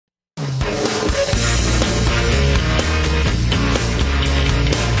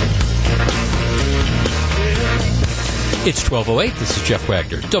It's 12:08. This is Jeff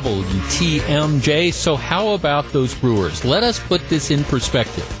Wagner, WTMJ. So how about those Brewers? Let us put this in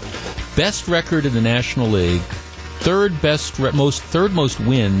perspective. Best record in the National League, third most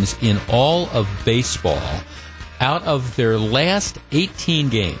wins in all of baseball out of their last 18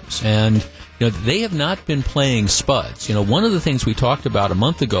 games. And they have not been playing spuds. One of the things we talked about a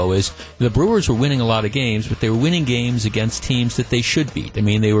month ago is the Brewers were winning a lot of games, but they were winning games against teams that they should beat. I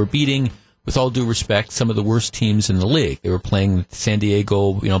mean, they were beating, with all due respect, some of the worst teams in the league. They were playing San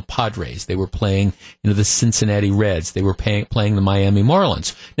Diego, Padres. They were playing, the Cincinnati Reds. They were playing the Miami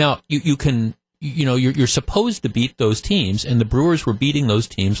Marlins. Now, you're supposed to beat those teams, and the Brewers were beating those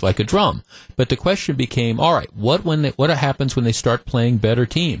teams like a drum. But the question became, all right, what happens when they start playing better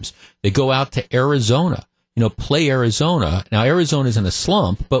teams? They go out to Arizona, play Arizona. Now, Arizona's in a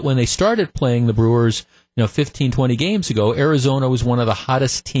slump, but when they started playing the Brewers, 15, 20 games ago, Arizona was one of the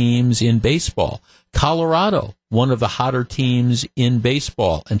hottest teams in baseball. Colorado, one of the hotter teams in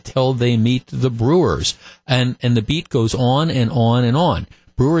baseball until they meet the Brewers. And the beat goes on and on and on.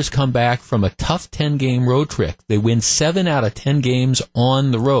 Brewers come back from a tough 10-game road trip. They win 7 out of 10 games on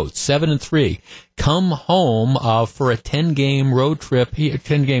the road, 7-3. Come home for a 10-game road trip,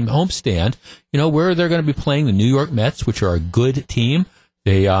 10-game homestand, where they're going to be playing the New York Mets, which are a good team.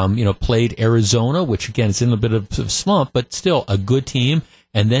 They, played Arizona, which again is in a bit of a slump, but still a good team,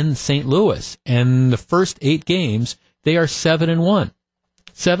 and then St. Louis. And the first 8 games, they are 7-1.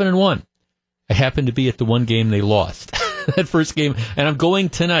 7-1. I happened to be at the one game they lost, that first game, and I'm going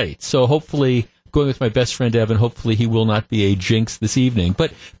tonight. So hopefully, going with my best friend Evan, hopefully he will not be a jinx this evening.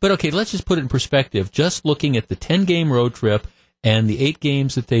 But okay, let's just put it in perspective. Just looking at the 10-game road trip and the 8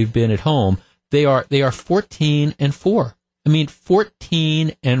 games that they've been at home, they are 14-4. I mean,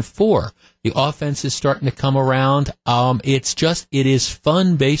 14-4. The offense is starting to come around. It is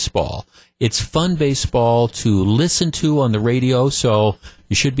fun baseball. It's fun baseball to listen to on the radio. So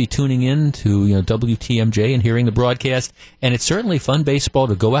you should be tuning in to, WTMJ and hearing the broadcast. And it's certainly fun baseball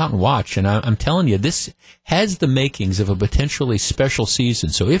to go out and watch. And I'm telling you, this has the makings of a potentially special season.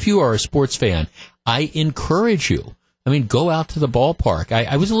 So if you are a sports fan, I encourage you. Go out to the ballpark.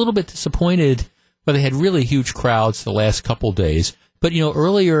 I was a little bit disappointed. But they had really huge crowds the last couple days. But, in the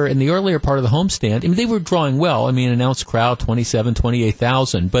earlier part of the homestand, they were drawing well. Announced crowd, 27,000,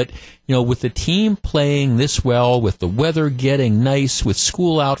 28,000. But, with the team playing this well, with the weather getting nice, with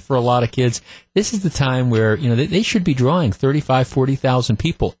school out for a lot of kids, this is the time where, they should be drawing 35,000, 40,000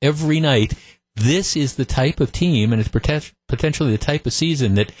 people every night. This is the type of team, and it's potentially the type of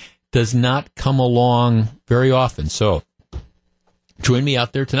season that does not come along very often. So, join me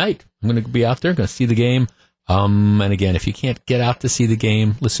out there tonight. I'm going to be out there, going to see the game. And again, if you can't get out to see the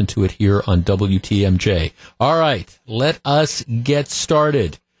game, listen to it here on WTMJ. All right, let us get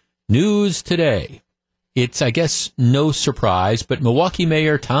started. News today. It's, I guess, no surprise, but Milwaukee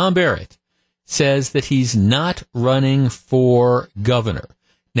Mayor Tom Barrett says that he's not running for governor.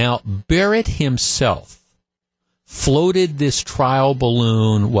 Now, Barrett himself floated this trial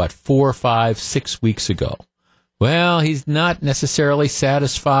balloon, 4, 5, 6 weeks ago. Well, he's not necessarily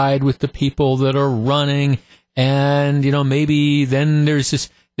satisfied with the people that are running, and, maybe then there's this,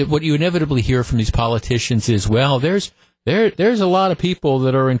 what you inevitably hear from these politicians is, well, there's a lot of people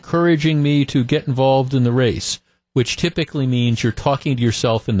that are encouraging me to get involved in the race, which typically means you're talking to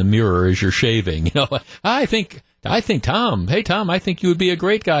yourself in the mirror as you're shaving. I think Tom, hey Tom, I think you would be a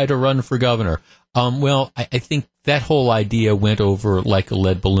great guy to run for governor. Well, I think that whole idea went over like a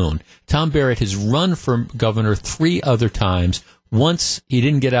lead balloon. Tom Barrett has run for governor 3 other times. Once he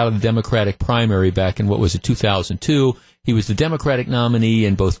didn't get out of the Democratic primary back in, 2002. He was the Democratic nominee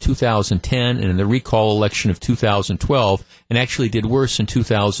in both 2010 and in the recall election of 2012, and actually did worse in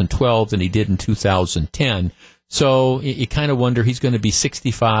 2012 than he did in 2010. So you kind of wonder, he's going to be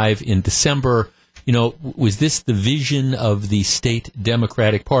 65 in December. Was this the vision of the state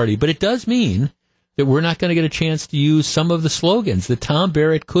Democratic Party? But it does mean that we're not going to get a chance to use some of the slogans that Tom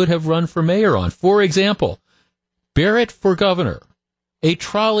Barrett could have run for mayor on. For example, Barrett for governor, a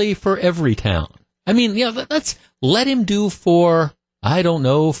trolley for every town. Let's let him do for, I don't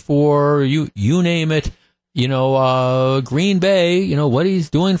know, for you name it, Green Bay, what he's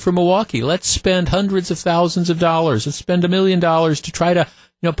doing for Milwaukee. Let's spend hundreds of thousands of dollars. Let's spend $1 million to try to,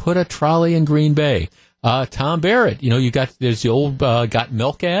 put a trolley in Green Bay. Tom Barrett, there's the old Got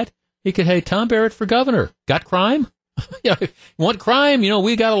Milk ad. You could, hey, Tom Barrett for governor. Got crime? Want crime?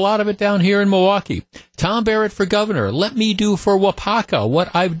 We got a lot of it down here in Milwaukee. Tom Barrett for governor. Let me do for Wapaka what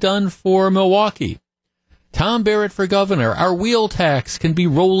I've done for Milwaukee. Tom Barrett for governor. Our wheel tax can be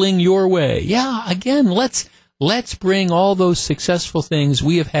rolling your way. Yeah, again, let's bring all those successful things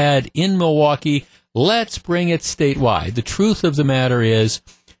we have had in Milwaukee. let's bring it statewide. The truth of the matter is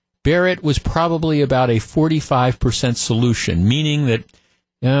Barrett was probably about a 45% solution, meaning that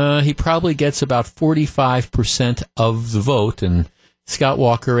he probably gets about 45% of the vote, and Scott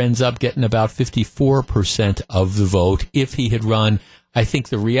Walker ends up getting about 54% of the vote if he had run. I think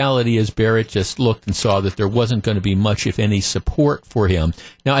the reality is Barrett just looked and saw that there wasn't going to be much, if any, support for him.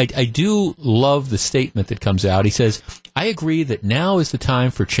 Now, I do love the statement that comes out. He says, I agree that now is the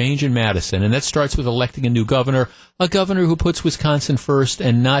time for change in Madison, and that starts with electing a new governor, a governor who puts Wisconsin first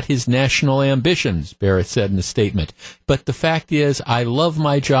and not his national ambitions, Barrett said in the statement. But the fact is, I love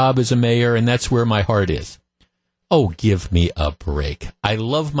my job as a mayor, and that's where my heart is. Oh, give me a break. I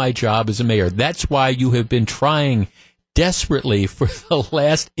love my job as a mayor. That's why you have been trying desperately for the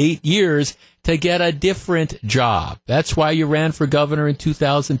last 8 years to get a different job. That's why you ran for governor in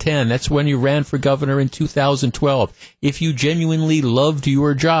 2010. That's when you ran for governor in 2012. If you genuinely loved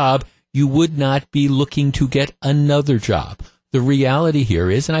your job, you would not be looking to get another job. The reality here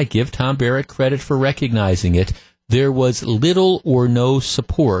is, and I give Tom Barrett credit for recognizing it, there was little or no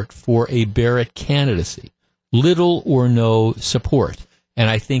support for a Barrett candidacy. Little or no support. And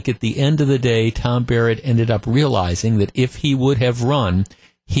I think at the end of the day, Tom Barrett ended up realizing that if he would have run,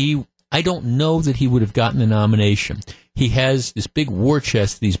 I don't know that he would have gotten the nomination. He has this big war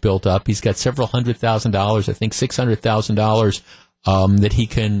chest that he's built up. He's got several $100,000, I think $600,000, that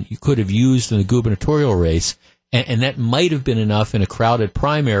he could have used in the gubernatorial race. And that might have been enough in a crowded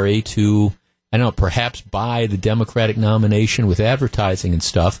primary to, I don't know, perhaps buy the Democratic nomination with advertising and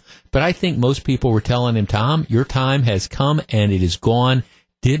stuff. But I think most people were telling him, Tom, your time has come and it is gone.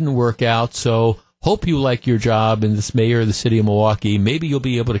 Didn't work out. So hope you like your job in this mayor of the city of Milwaukee. Maybe you'll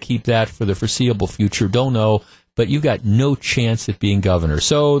be able to keep that for the foreseeable future. Don't know. But you got no chance at being governor.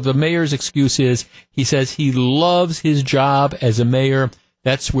 So the mayor's excuse is, he says he loves his job as a mayor.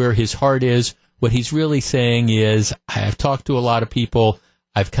 That's where his heart is. What he's really saying is, I've talked to a lot of people.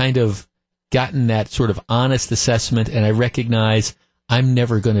 I've kind of gotten that sort of honest assessment, and I recognize I'm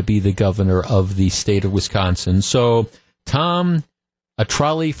never going to be the governor of the state of Wisconsin. So, Tom, a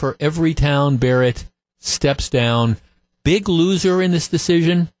trolley for every town, Barrett steps down. Big loser in this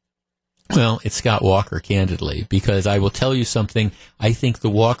decision? Well, it's Scott Walker, candidly, because I will tell you something. I think the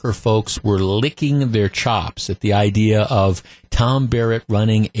Walker folks were licking their chops at the idea of Tom Barrett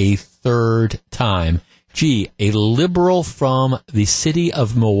running a third time. Gee, a liberal from the city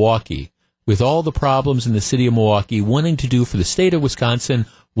of Milwaukee, with all the problems in the city of Milwaukee, wanting to do for the state of Wisconsin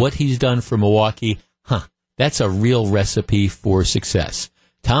what he's done for Milwaukee, that's a real recipe for success.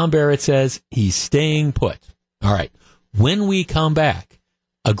 Tom Barrett says he's staying put. All right, when we come back,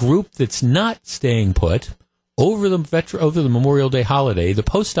 a group that's not staying put, over the Memorial Day holiday, the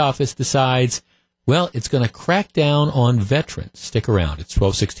post office decides, well, it's going to crack down on veterans. Stick around. It's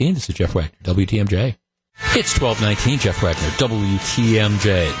 12:16. This is Jeff Wagner, WTMJ. It's 12:19, Jeff Wagner,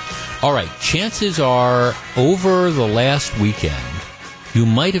 WTMJ. All right, chances are over the last weekend, you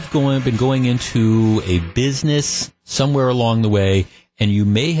might have been going into a business somewhere along the way, and you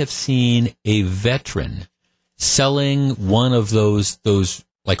may have seen a veteran selling one of those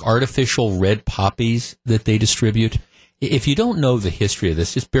like artificial red poppies that they distribute. If you don't know the history of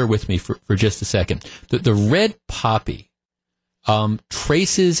this, just bear with me for just a second. The red poppy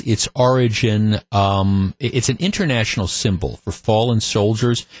traces its origin. It's an international symbol for fallen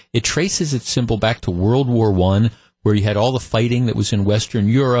soldiers. It traces its symbol back to World War I, where you had all the fighting that was in Western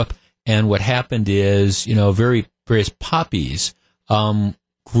Europe. And what happened is, various poppies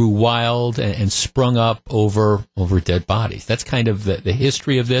grew wild and sprung up over dead bodies. That's kind of the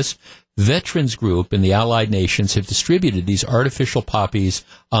history of this. Veterans Group in the Allied nations have distributed these artificial poppies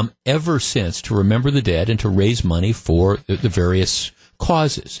ever since to remember the dead and to raise money for the various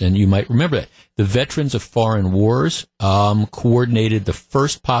causes. And you might remember that. The Veterans of Foreign Wars coordinated the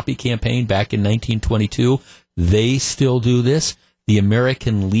first poppy campaign back in 1922. They still do this. The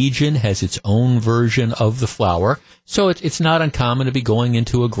American Legion has its own version of the flower. So it's not uncommon to be going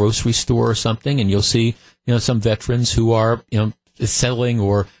into a grocery store or something, and you'll see, some veterans who are, selling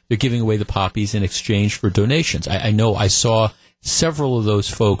or they're giving away the poppies in exchange for donations. I know I saw several of those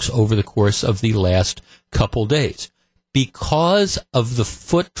folks over the course of the last couple days. Because of the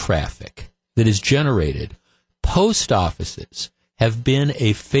foot traffic that is generated, post offices have been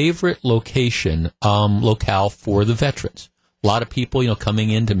a favorite locale for the veterans. A lot of people,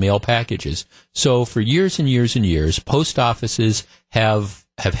 coming in to mail packages. So for years and years and years, post offices have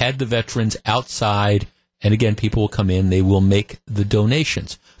had the veterans outside, and again, people will come in, they will make the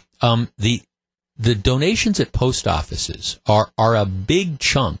donations. The donations at post offices are a big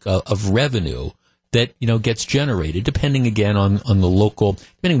chunk of revenue that, gets generated, depending again on the local,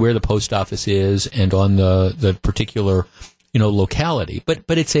 depending where the post office is and on the particular, locality. But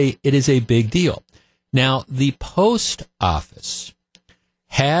it is a big deal. Now, the post office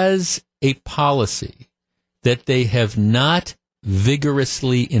has a policy that they have not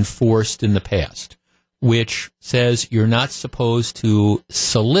vigorously enforced in the past, which says you're not supposed to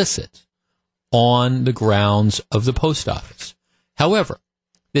solicit on the grounds of the post office. However,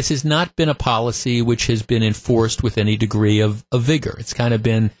 this has not been a policy which has been enforced with any degree of vigor. It's kind of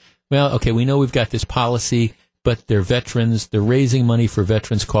been, well, okay, we know we've got this policy, but they're veterans. They're raising money for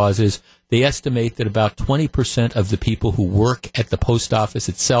veterans' causes. They estimate that about 20% of the people who work at the post office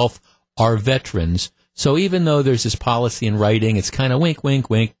itself are veterans. So even though there's this policy in writing, it's kind of wink, wink,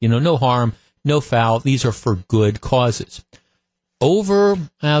 wink, no harm, no foul. These are for good causes. Over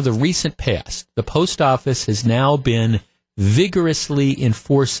the recent past, the post office has now been vigorously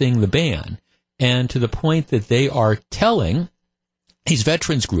enforcing the ban, and to the point that they are telling these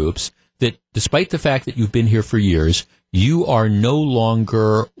veterans groups that despite the fact that you've been here for years, you are no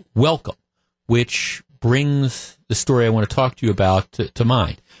longer welcome, which brings the story I want to talk to you about to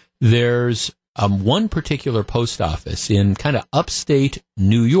mind. There's one particular post office in kind of upstate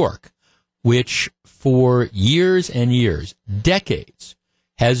New York, which for years and years, decades,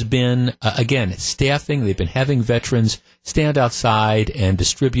 has been, again, staffing. They've been having veterans stand outside and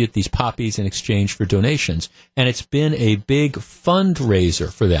distribute these poppies in exchange for donations. And it's been a big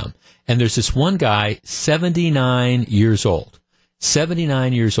fundraiser for them. And there's this one guy, 79 years old.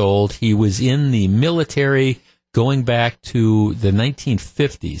 79 years old. He was in the military going back to the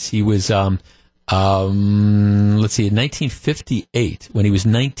 1950s. He was, in 1958, when he was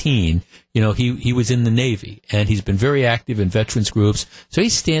 19, he was in the Navy, and he's been very active in veterans groups. So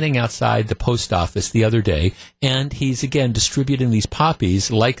he's standing outside the post office the other day, and he's, again, distributing these poppies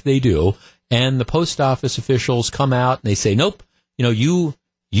like they do. And the post office officials come out, and they say, nope, you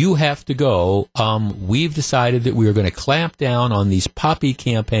have to go. We've decided that we are going to clamp down on these poppy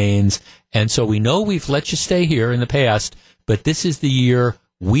campaigns, and so we know we've let you stay here in the past, but this is the year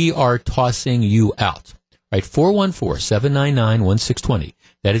we are tossing you out. Right, 414-799-1620.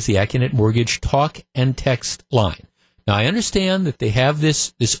 That is the Acunet Mortgage talk and text line. Now, I understand that they have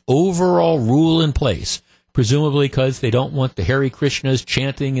this overall rule in place, presumably because they don't want the Hare Krishnas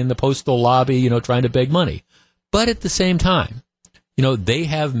chanting in the postal lobby, trying to beg money. But at the same time, they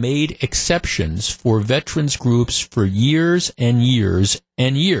have made exceptions for veterans groups for years and years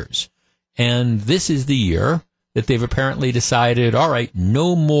and years. And this is the year that they've apparently decided, all right,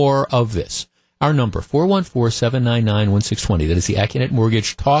 no more of this. Our number, 414-799-1620. That is the Acunet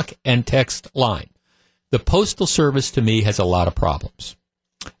Mortgage talk and text line. The Postal Service, to me, has a lot of problems.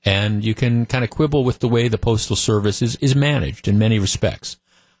 And you can kind of quibble with the way the Postal Service is managed in many respects.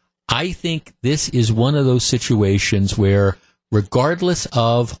 I think this is one of those situations where, regardless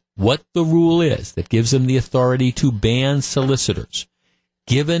of what the rule is that gives them the authority to ban solicitors,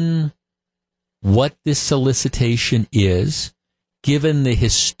 given what this solicitation is, given the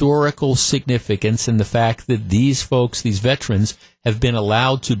historical significance and the fact that these folks, these veterans, have been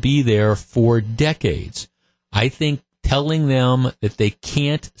allowed to be there for decades, I think telling them that they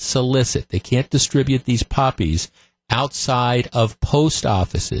can't solicit, they can't distribute these poppies outside of post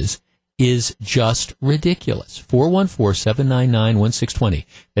offices is just ridiculous. 414-799-1620.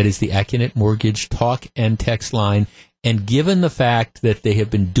 That is the Acunet Mortgage talk and text line. And given the fact that they have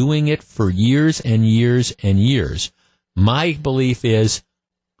been doing it for years and years and years, my belief is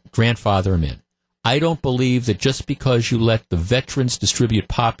grandfather them in. I don't believe that just because you let the veterans distribute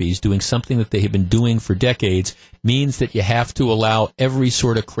poppies doing something that they have been doing for decades means that you have to allow every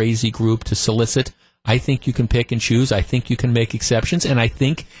sort of crazy group to solicit. I think you can pick and choose. I think you can make exceptions. And I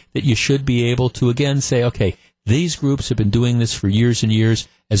think that you should be able to, again, say, okay, these groups have been doing this for years and years.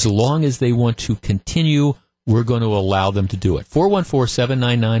 As long as they want to continue, we're going to allow them to do it.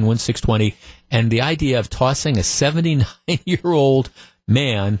 414-799-1620. And the idea of tossing a 79-year-old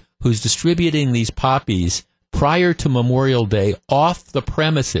man who's distributing these poppies prior to Memorial Day off the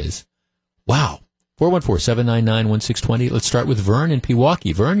premises. Wow. 414-799-1620. Let's start with Vern in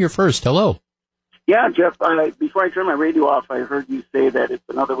Pewaukee. Vern, you're first. Hello. Yeah, Jeff, before I turn my radio off, I heard you say that it's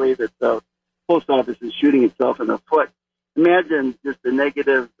another way that the post office is shooting itself in the foot. Imagine just the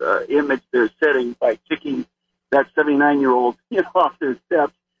negative image they're setting by kicking that 79-year-old off their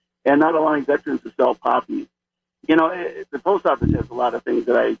steps and not allowing veterans to sell poppies. The post office has a lot of things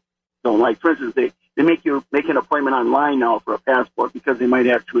that I don't like. For instance, they make you make an appointment online now for a passport because they might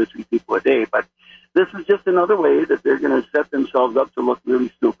have 2 or 3 people a day. But this is just another way that they're going to set themselves up to look really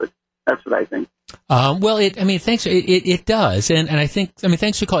stupid. That's what I think. Thanks. It does, and I think,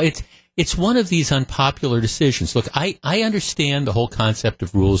 thanks for calling. it's one of these unpopular decisions. Look, I understand the whole concept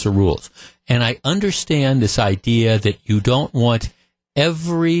of rules are rules. And I understand this idea that you don't want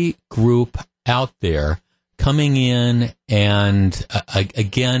every group out there coming in and,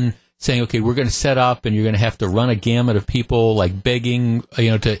 again, saying, okay, we're going to set up and you're going to have to run a gamut of people like begging,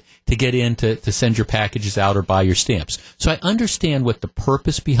 to get in to send your packages out or buy your stamps. So I understand what the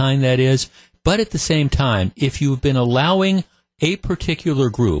purpose behind that is. But at the same time, if you've been allowing a particular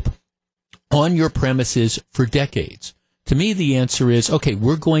group on your premises for decades, to me the answer is, okay,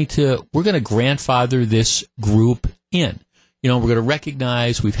 we're going to grandfather this group in. We're going to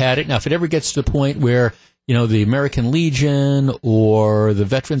recognize we've had it. Now, if it ever gets to the point where, the American Legion or the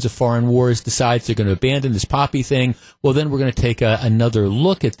Veterans of Foreign Wars decides they're going to abandon this poppy thing, well, then we're going to take another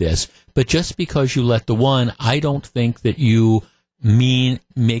look at this. But just because you let the one, I don't think that you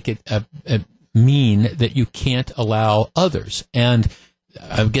make it mean that you can't allow others. And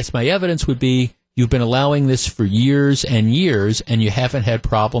I guess my evidence would be you've been allowing this for years and years, and you haven't had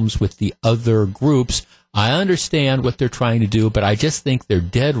problems with the other groups. I understand what they're trying to do, but I just think they're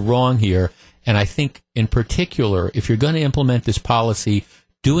dead wrong here. And I think, in particular, if you're going to implement this policy,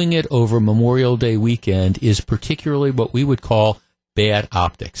 doing it over Memorial Day weekend is particularly what we would call bad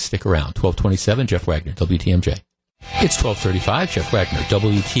optics. Stick around. 1227, Jeff Wagner, WTMJ. It's 1235, Jeff Wagner,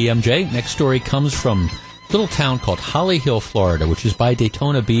 WTMJ. Next story comes from a little town called Holly Hill, Florida, which is by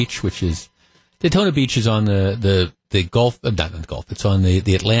Daytona Beach, Daytona Beach is on the Gulf, not the Gulf, it's on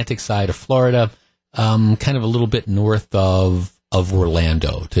the Atlantic side of Florida, kind of a little bit north of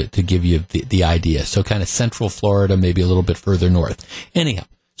Orlando, to give you the idea. So kind of central Florida, maybe a little bit further north. Anyhow,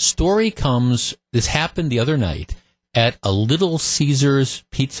 this happened the other night at a Little Caesars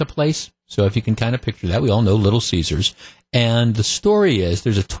pizza place. So if you can kind of picture that, we all know Little Caesars. And the story is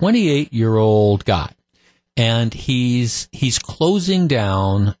there's a 28-year-old guy, and he's closing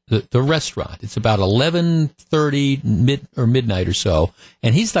down the restaurant. It's about 11:30 midnight or so,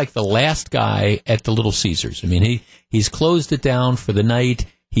 and he's like the last guy at the Little Caesars. I mean, he's closed it down for the night.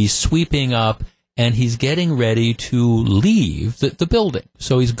 He's sweeping up, and he's getting ready to leave the building.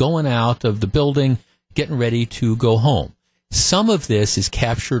 So he's going out of the building, getting ready to go home. Some of this is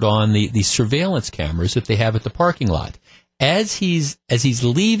captured on the surveillance cameras that they have at the parking lot. As he's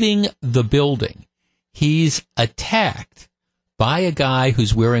leaving the building, he's attacked by a guy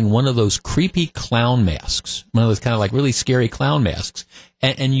who's wearing one of those creepy clown masks, one of those kind of like really scary clown masks.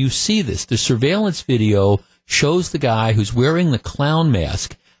 And you see this. The surveillance video shows the guy who's wearing the clown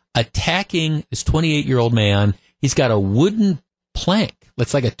mask attacking this 28-year-old man. He's got a wooden plank.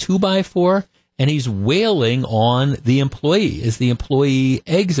 It's like a 2x4. And he's wailing on the employee as the employee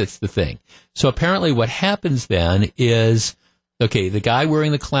exits the thing. So apparently what happens then is, okay, the guy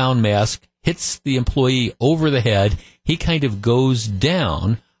wearing the clown mask hits the employee over the head. He kind of goes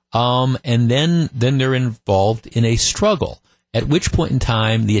down, and then they're involved in a struggle, at which point in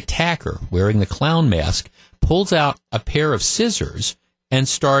time the attacker wearing the clown mask pulls out a pair of scissors and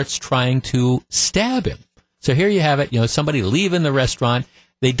starts trying to stab him. So here you have it, somebody leaving the restaurant.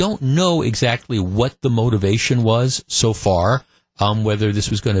 They don't know exactly what the motivation was so far, whether this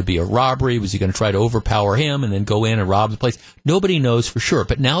was going to be a robbery, was he going to try to overpower him and then go in and rob the place? Nobody knows for sure,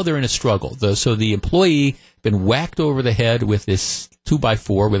 but now they're in a struggle. So the employee been whacked over the head with this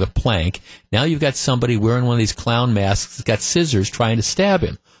 2x4 with a plank. Now you've got somebody wearing one of these clown masks, got scissors trying to stab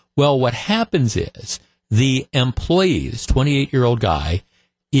him. Well, what happens is the employee, this 28-year-old guy,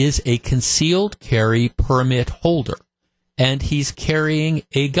 is a concealed carry permit holder. And he's carrying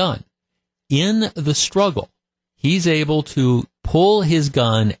a gun. In the struggle, he's able to pull his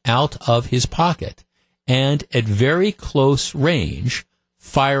gun out of his pocket and at very close range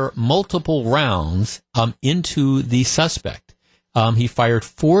fire multiple rounds into the suspect. He fired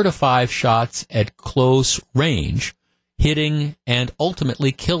 4 to 5 shots at close range, hitting and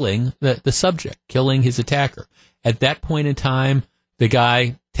ultimately killing the subject, killing his attacker. At that point in time, the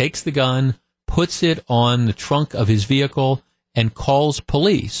guy takes the gun, puts it on the trunk of his vehicle, and calls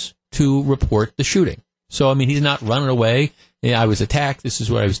police to report the shooting. So, I mean, he's not running away. I was attacked. This is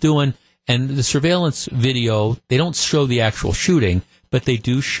what I was doing. And the surveillance video, they don't show the actual shooting, but they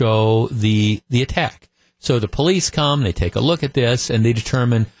do show the attack. So the police come, they take a look at this, and they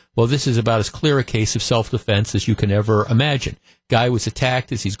determine, well, this is about as clear a case of self-defense as you can ever imagine. Guy was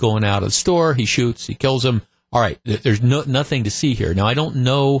attacked as he's going out of the store. He shoots. He kills him. All right, there's nothing to see here. Now, I don't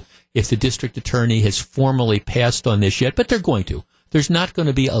know if the district attorney has formally passed on this yet, but they're going to. There's not going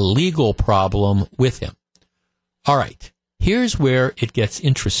to be a legal problem with him. All right, here's where it gets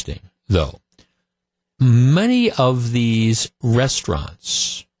interesting, though. Many of these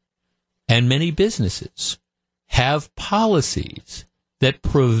restaurants and many businesses have policies that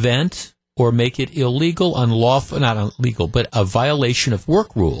prevent or make it illegal, unlawful, not illegal, but a violation of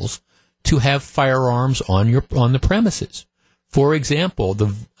work rules to have firearms on the premises. For example,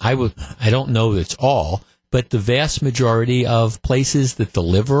 I don't know it's all, but the vast majority of places that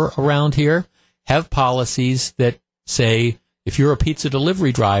deliver around here have policies that say if you're a pizza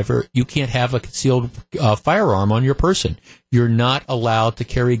delivery driver, you can't have a concealed firearm on your person. You're not allowed to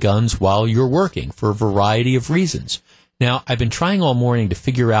carry guns while you're working for a variety of reasons. Now, I've been trying all morning to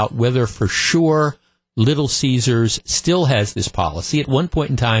figure out whether for sure Little Caesars still has this policy. At one point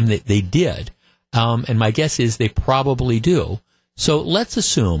in time, they did, and my guess is they probably do. So let's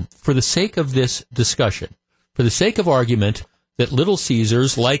assume, for the sake of this discussion, for the sake of argument, that Little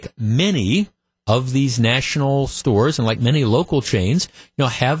Caesars, like many of these national stores and like many local chains,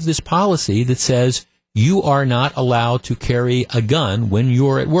 have this policy that says you are not allowed to carry a gun when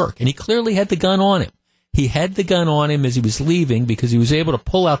you're at work. And he clearly had the gun on him. He had the gun on him as he was leaving because he was able to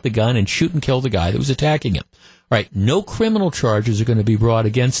pull out the gun and shoot and kill the guy that was attacking him. All right, no criminal charges are going to be brought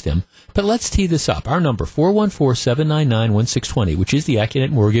against him. But let's tee this up. Our number, 414-799-1620, which is the Accunet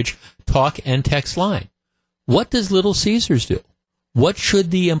Mortgage talk and text line. What does Little Caesars do? What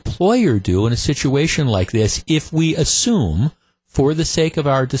should the employer do in a situation like this if we assume, for the sake of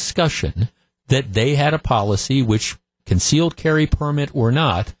our discussion, that they had a policy which, concealed carry permit or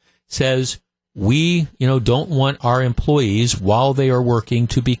not, says we, don't want our employees while they are working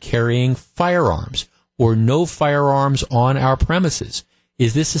to be carrying firearms or no firearms on our premises?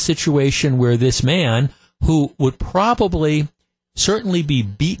 Is this a situation where this man, who would probably certainly be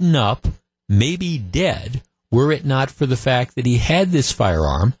beaten up, maybe dead, were it not for the fact that he had this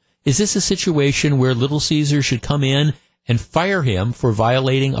firearm, is this a situation where Little Caesar should come in and fire him for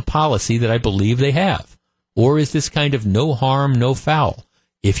violating a policy that I believe they have? Or is this kind of no harm, no foul?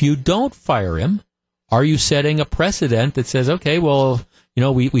 If you don't fire him, are you setting a precedent that says, okay, well,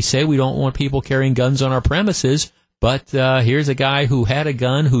 we say we don't want people carrying guns on our premises, but here's a guy who had a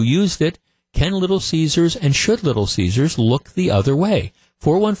gun, who used it. Can Little Caesars and should Little Caesars look the other way?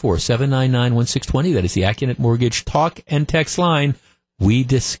 414-799-1620. That is the Accunet Mortgage talk and text line. We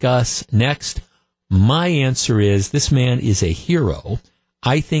discuss next. My answer is this man is a hero.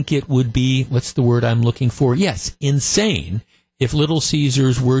 I think it would be, what's the word I'm looking for? Yes, insane if Little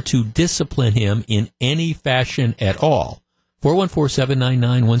Caesars were to discipline him in any fashion at all.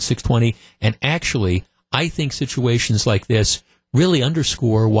 414-799-1620. And actually, I think situations like this really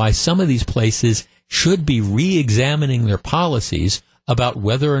underscore why some of these places should be re-examining their policies about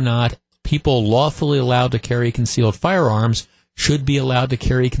whether or not people lawfully allowed to carry concealed firearms should be allowed to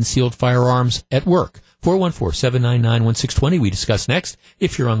carry concealed firearms at work. 414-799-1620. We discuss next.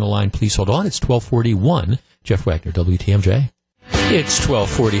 If you're on the line, please hold on. It's 1241. Jeff Wagner, WTMJ. It's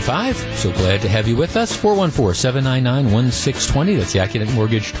 1245. So glad to have you with us. 414-799-1620. That's the Accunet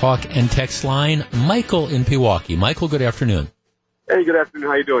Mortgage talk and text line. Michael in Pewaukee. Michael, good afternoon. Hey, good afternoon.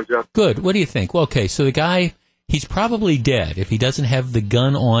 How you doing, Jeff? Good. What do you think? Well, okay, so the guy, he's probably dead if he doesn't have the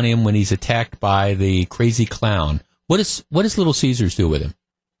gun on him when he's attacked by the crazy clown. What does Little Caesars do with him?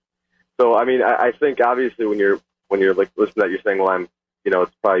 So, I think obviously when you're like listening to that, you're saying, well,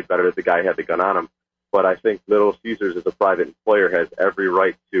 it's probably better that the guy had the gun on him. But I think Little Caesars, as a private employer, has every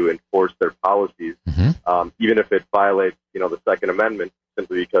right to enforce their policies, even if it violates, the Second Amendment,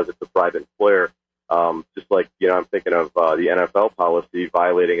 simply because it's a private employer. Just like, I'm thinking of the NFL policy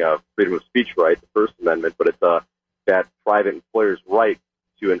violating a freedom of speech right, the First Amendment, but it's that private employer's right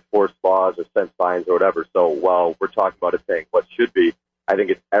to enforce laws or send fines or whatever. So while we're talking about it saying what should be, I think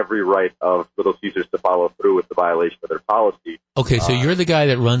it's every right of Little Caesars to follow through with the violation of their policy. Okay, so you're the guy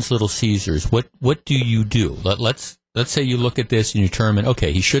that runs Little Caesars. What do you do? Let's say you look at this and you determine,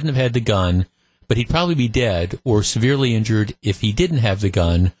 okay, he shouldn't have had the gun, but he'd probably be dead or severely injured if he didn't have the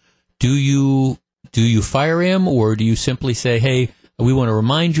gun. Do you fire him, or do you simply say, hey, we want to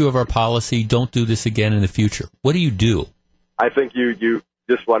remind you of our policy, don't do this again in the future? What do you do? I think you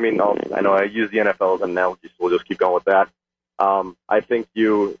just, I know I use the NFL as an analogy, so we'll just keep going with that. I think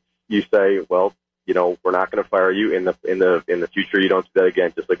you say, well, we're not going to fire you in the future. You don't do that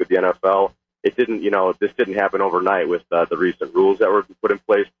again. Just like with the NFL, it didn't, this didn't happen overnight with the recent rules that were put in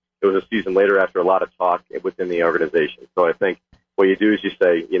place. It was a season later after a lot of talk within the organization. So I think what you do is you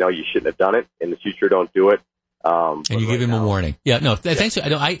say, you shouldn't have done it in the future. Don't do it. And you give him a warning. Yeah, no, thanks.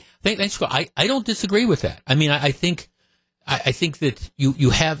 I don't disagree with that. I think that you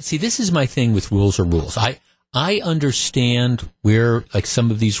have, see, this is my thing with rules or rules. I understand where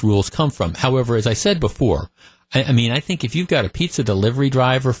some of these rules come from. However, as I said before, I think if you've got a pizza delivery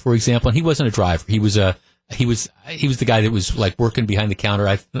driver, for example, and he wasn't a driver, he was the guy that was working behind the counter.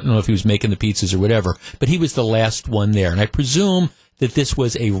 I don't know if he was making the pizzas or whatever, but he was the last one there. And I presume that this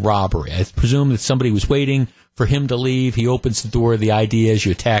was a robbery. I presume that somebody was waiting for him to leave. He opens the door. The idea is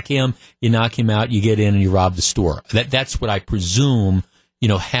you attack him, you knock him out, you get in, and you rob the store. That's what I presume,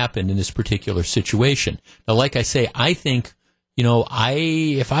 happened in this particular situation. Now, like I say, I think,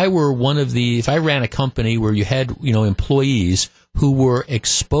 if I ran a company where you had, employees who were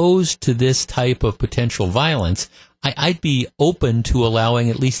exposed to this type of potential violence, I'd be open to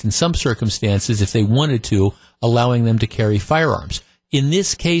allowing, at least in some circumstances, if they wanted to, allowing them to carry firearms. In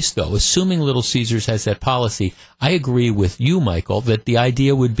this case, though, assuming Little Caesars has that policy, I agree with you, Michael, that the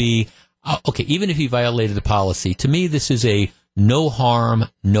idea would be, okay, even if he violated the policy, to me this is a no harm,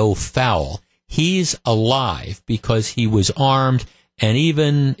 no foul. He's alive because he was armed, and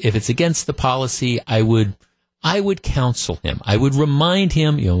even if it's against the policy, I would counsel him. I would remind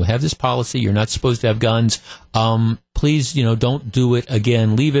him, have this policy. You're not supposed to have guns. Please, don't do it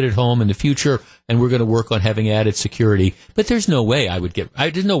again. Leave it at home in the future, and we're going to work on having added security. But there's no way I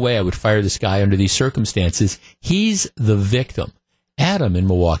would fire this guy under these circumstances. He's the victim. Adam in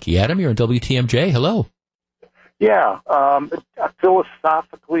Milwaukee. Adam, you're on WTMJ. Hello. Yeah.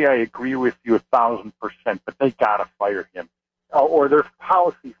 Philosophically, I agree with you 1,000%, but they got to fire him. Or their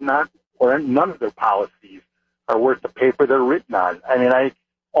policies none of their policies are worth the paper they're written on. I mean,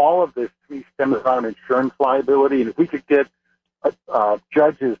 all of this to me stems from insurance liability, and if we could get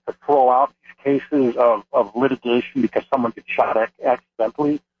judges to throw out these cases of litigation because someone gets shot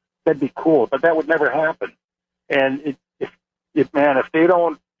accidentally, that'd be cool. But that would never happen. And if they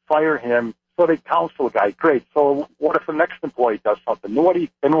don't fire him, so they counsel a guy, great. So what if the next employee does something? Then what are you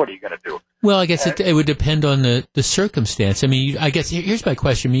going to do? Well, I guess it would depend on the circumstance. I mean, I guess here's my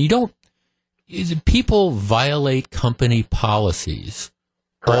question. I mean, people violate company policies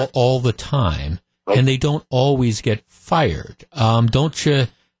all the time, and they don't always get fired. Don't you?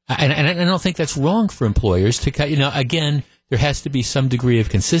 And I don't think that's wrong for employers to, again, there has to be some degree of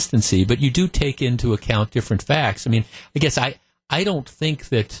consistency, but you do take into account different facts. I mean, I guess I don't think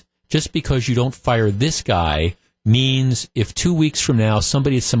that just because you don't fire this guy means if 2 weeks from now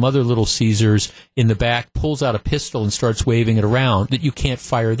somebody at some other Little Caesars in the back pulls out a pistol and starts waving it around, that you can't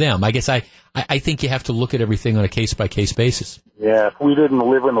fire them. I guess I think you have to look at everything on a case-by-case basis. Yeah, if we didn't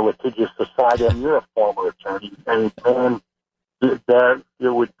live in a litigious society, and you're a former attorney, and that it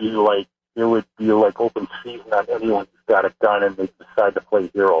would be like open season on anyone who's got a gun and they decide to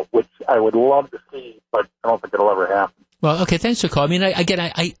play hero, which I would love to see, but I don't think it'll ever happen. Well, okay, thanks for calling. I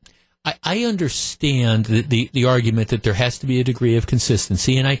mean, I understand the argument that there has to be a degree of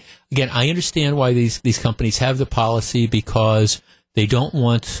consistency, and I understand why these companies have the policy, because they don't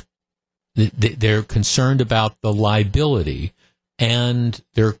want, they're concerned about the liability, and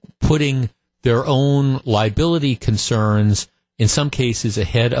they're putting their own liability concerns in some cases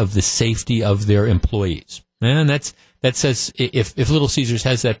ahead of the safety of their employees. And that says, if Little Caesars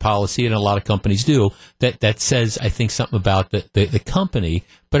has that policy, and a lot of companies do, that says, I think, something about the company.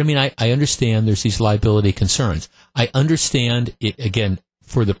 But I mean, I understand there's these liability concerns. I understand it, again,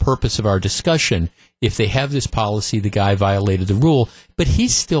 for the purpose of our discussion, if they have this policy, the guy violated the rule, but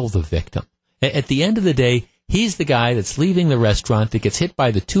he's still the victim. At the end of the day, he's the guy that's leaving the restaurant, that gets hit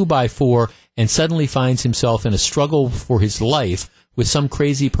by the 2x4 and suddenly finds himself in a struggle for his life with some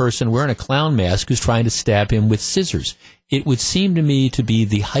crazy person wearing a clown mask who's trying to stab him with scissors. It would seem to me to be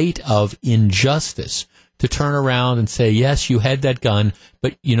the height of injustice to turn around and say, yes, you had that gun,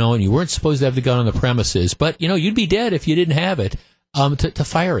 but, and you weren't supposed to have the gun on the premises, but, you'd be dead if you didn't have it, to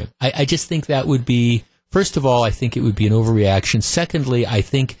fire him. I just think that would be, first of all, I think it would be an overreaction. Secondly, I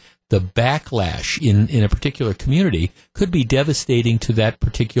think the backlash in a particular community could be devastating to that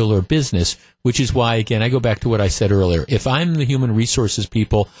particular business, which is why, again, I go back to what I said earlier. If I'm the human resources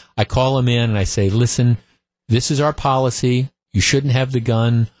people, I call them in and I say, listen, this is our policy. You shouldn't have the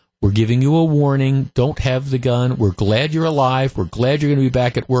gun. We're giving you a warning. Don't have the gun. We're glad you're alive. We're glad you're going to be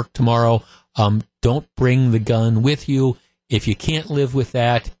back at work tomorrow. Don't bring the gun with you. If you can't live with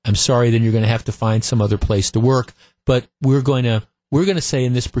that, I'm sorry, then you're going to have to find some other place to work. But we're going to say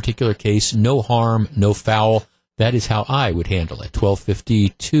in this particular case, no harm, no foul. That is how I would handle it.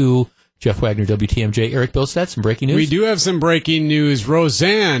 12:52, Jeff Wagner, WTMJ. Eric Bilstead, some breaking news? We do have some breaking news.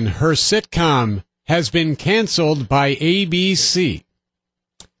 Roseanne, her sitcom, has been canceled by ABC.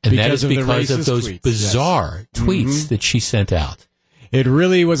 And that is because of those bizarre tweets that she sent out. It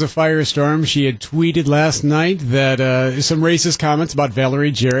really was a firestorm. She had tweeted last night that some racist comments about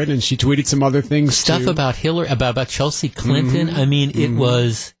Valerie Jarrett, and she tweeted some other things stuff too. About Hillary, about Chelsea Clinton. I mean, it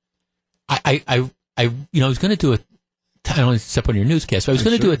was. I was going to do I don't step on your newscast. But I was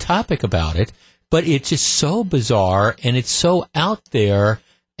going to do a topic about it, but it's just so bizarre and it's so out there.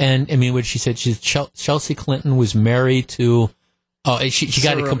 And I mean, what she said, Chelsea Clinton was married to Oh, she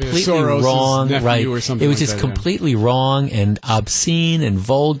got it completely Soros' wrong, right? Or something it was like just that, completely wrong and obscene and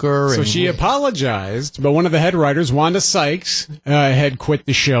vulgar. So and she apologized, but one of the head writers, Wanda Sykes, had quit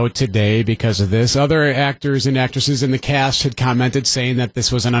the show today because of this. Other actors and actresses in the cast had commented saying that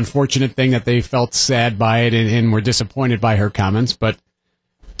this was an unfortunate thing, that they felt sad by it and were disappointed by her comments. But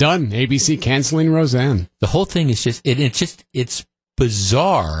done. ABC canceling Roseanne. The whole thing is it's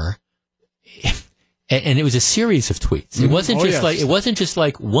bizarre. And it was a series of tweets. It wasn't just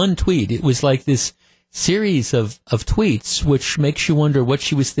like one tweet. It was like this series of tweets, which makes you wonder what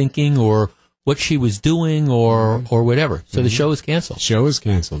she was thinking or what she was doing or whatever. So the show is canceled. Show is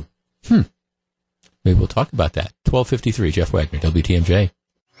canceled. Maybe we'll talk about that. 12:53, Jeff Wagner, WTMJ.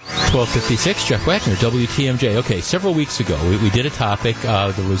 12:56, Jeff Wagner, WTMJ. Okay, several weeks ago, we did a topic,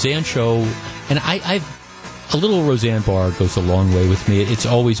 the Roseanne show, and a little Roseanne Barr goes a long way with me. It's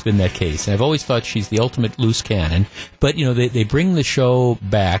always been that case. And I've always thought she's the ultimate loose cannon. But, they bring the show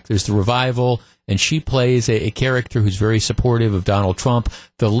back. There's the revival, and she plays a character who's very supportive of Donald Trump.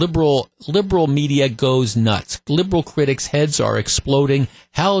 The liberal media goes nuts. Liberal critics' heads are exploding.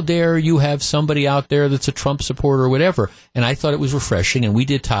 How dare you have somebody out there that's a Trump supporter or whatever? And I thought it was refreshing, and we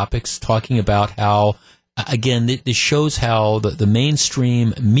did topics talking about how, again, this shows how the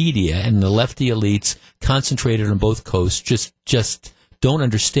mainstream media and the lefty elites concentrated on both coasts just don't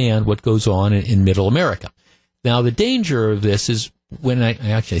understand what goes on in middle America. Now, the danger of this is, when I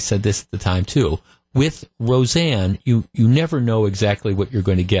actually said this at the time too, with Roseanne, you never know exactly what you're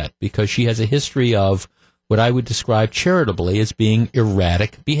going to get, because she has a history of what I would describe charitably as being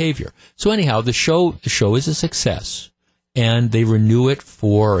erratic behavior. So anyhow, the show is a success. And they renew it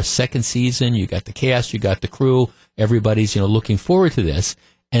for a second season. You got the cast, you got the crew. Everybody's, looking forward to this.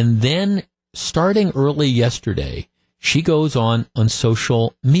 And then, starting early yesterday, she goes on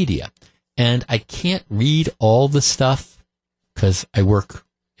social media. And I can't read all the stuff because I work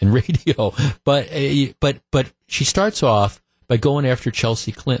in radio. But she starts off by going after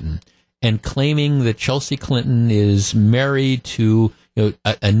Chelsea Clinton and claiming that Chelsea Clinton is married to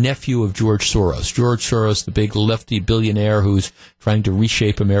a nephew of George Soros. George Soros, the big lefty billionaire who's trying to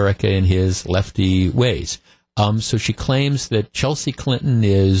reshape America in his lefty ways. So she claims that Chelsea Clinton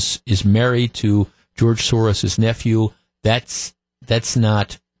is married to George Soros' nephew. That's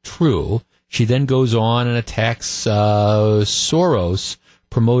not true. She then goes on and attacks Soros,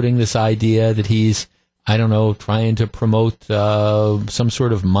 promoting this idea that he's, trying to promote some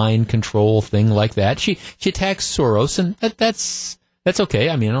sort of mind control thing like that. She attacks Soros, and that's okay.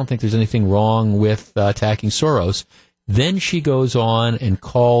 I don't think there's anything wrong with attacking Soros. Then she goes on and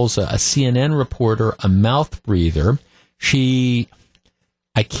calls a CNN reporter a mouth breather. I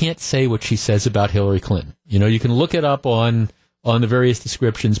can't say what she says about Hillary Clinton. You can look it up on the various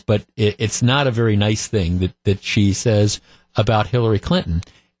descriptions, but it's not a very nice thing that she says about Hillary Clinton.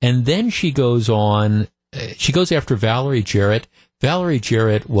 And then she goes on, she goes after Valerie Jarrett. Valerie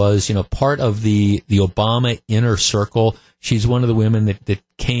Jarrett was, part of the Obama inner circle. She's one of the women that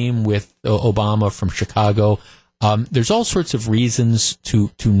came with Obama from Chicago. There's all sorts of reasons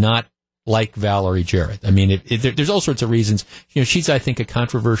to not like Valerie Jarrett. There's all sorts of reasons. She's, I think, a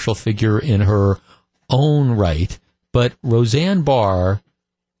controversial figure in her own right. But Roseanne Barr,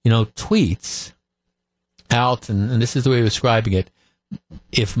 tweets out, and this is the way of describing it,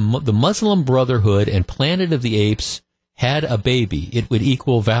 if the Muslim Brotherhood and Planet of the Apes had a baby, it would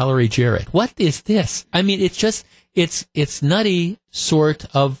equal Valerie Jarrett. What is this? It's nutty sort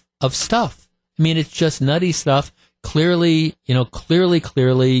of stuff. It's just nutty stuff. Clearly, racist.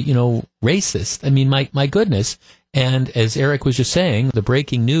 My goodness. And as Eric was just saying, the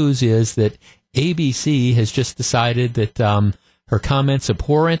breaking news is that ABC has just decided that her comments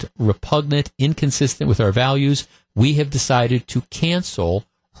abhorrent, repugnant, inconsistent with our values. We have decided to cancel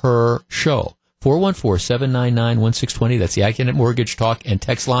her show. 414-799-1620. That's the Accident Mortgage Talk and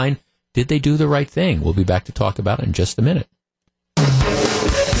Text line. Did they do the right thing? We'll be back to talk about it in just a minute.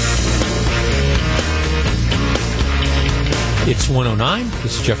 It's 109.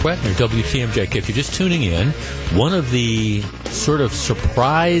 This is Jeff Wagner, WTMJ. If you're just tuning in, one of the sort of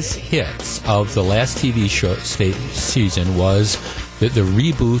surprise hits of the last TV show season was the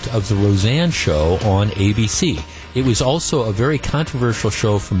reboot of the Roseanne show on ABC. It was also a very controversial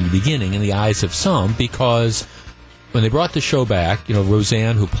show from the beginning in the eyes of some, because when they brought the show back,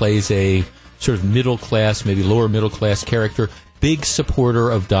 Roseanne, who plays a sort of middle class, maybe lower middle class character, big supporter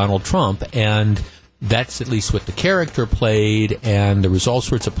of Donald Trump, and that's at least what the character played, and there was all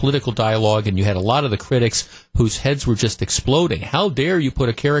sorts of political dialogue, and you had a lot of the critics whose heads were just exploding. How dare you put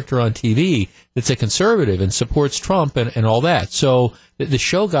a character on TV that's a conservative and supports Trump and all that? So the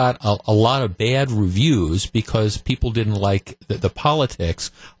show got a lot of bad reviews because people didn't like the politics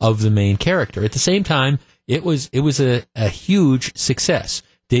of the main character. At the same time, it was a huge success.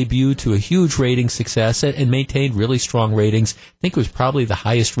 Debuted to a huge rating success and maintained really strong ratings. I think it was probably the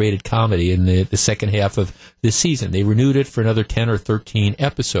highest rated comedy in the second half of this season. They renewed it for another 10 or 13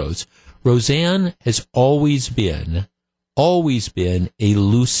 episodes. Roseanne has always been a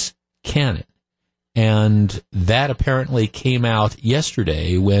loose cannon. And that apparently came out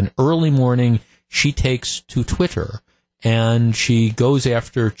yesterday when early morning she takes to Twitter and she goes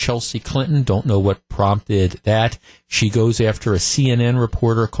after Chelsea Clinton. Don't know what prompted that. She goes after a CNN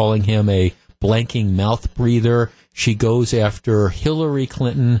reporter, calling him a blanking mouth breather. She goes after Hillary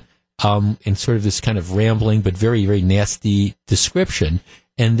Clinton in sort of this kind of rambling but very, very nasty description.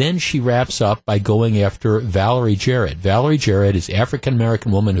 And then she wraps up by going after Valerie Jarrett. Valerie Jarrett is an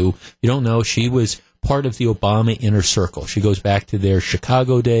African-American woman who, you don't know, she was part of the Obama inner circle. She goes back to their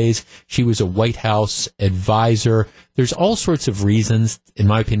Chicago days. She was a White House advisor. There's all sorts of reasons, in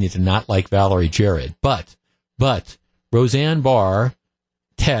my opinion, to not like Valerie Jarrett. But Roseanne Barr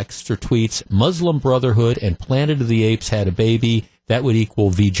texts or tweets, Muslim Brotherhood and Planet of the Apes had a baby. That would equal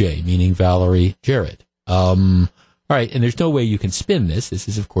VJ, meaning Valerie Jarrett. All right, and there's no way you can spin this. This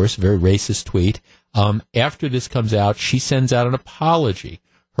is, of course, a very racist tweet. After this comes out, she sends out an apology.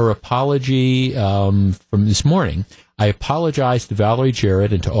 Her apology from this morning: I apologize to Valerie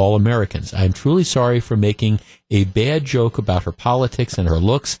Jarrett and to all Americans. I am truly sorry for making a bad joke about her politics and her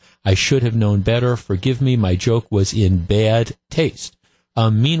looks. I should have known better. Forgive me. My joke was in bad taste.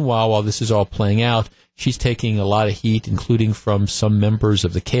 Meanwhile, while this is all playing out, she's taking a lot of heat, including from some members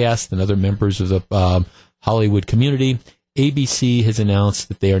of the cast and other members of the Hollywood community. ABC has announced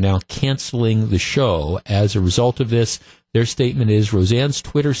that they are now canceling the show as a result of this. Their statement is, Roseanne's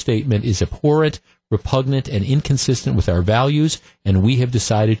Twitter statement is abhorrent, repugnant, and inconsistent with our values, and we have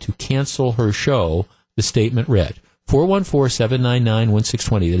decided to cancel her show, the statement read.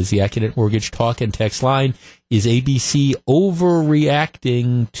 414-799-1620, that is the Accident Mortgage talk and text line. Is ABC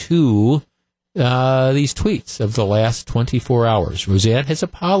overreacting to these tweets of the last 24 hours? Roseanne has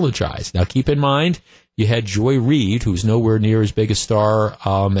apologized. Now, keep in mind, you had Joy Reid, who's nowhere near as big a star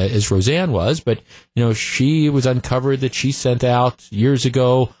as Roseanne was, but she was uncovered that she sent out years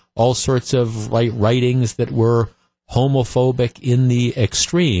ago all sorts of writings that were homophobic in the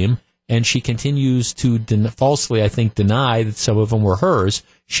extreme, and she continues to falsely, I think, deny that some of them were hers.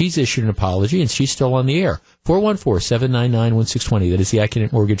 She's issued an apology, and she's still on the air. 414-799-1620. That is the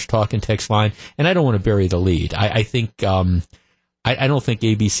Accident Mortgage talk and text line, and I don't want to bury the lead. I think I don't think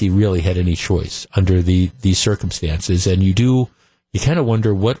ABC really had any choice under these circumstances, and you kind of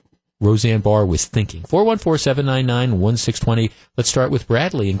wonder what Roseanne Barr was thinking. 414-799-1620. Let's start with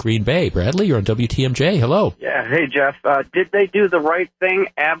Bradley in Green Bay. Bradley, you're on WTMJ. Hello. Yeah. Hey, Jeff. Did they do the right thing?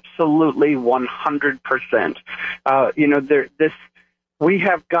 Absolutely, 100%. We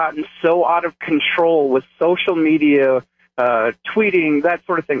have gotten so out of control with social media, tweeting, that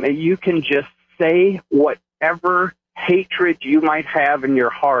sort of thing, that you can just say whatever hatred you might have in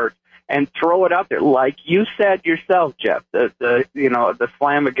your heart and throw it out there. Like you said yourself, Jeff, the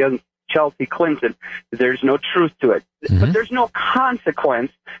slam against Chelsea Clinton, there's no truth to it. Mm-hmm. But there's no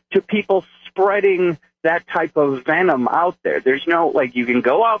consequence to people spreading that type of venom out there. There's no, you can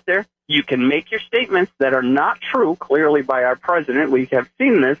go out there, you can make your statements that are not true, clearly by our president. We have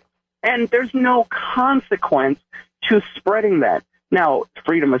seen this, and there's no consequence to spreading that. Now,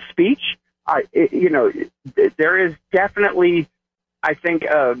 freedom of speech, there is definitely, I think,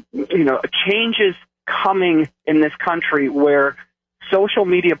 changes coming in this country where social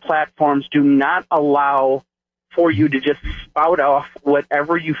media platforms do not allow for you to just spout off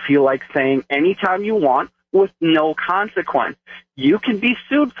whatever you feel like saying anytime you want with no consequence. You can be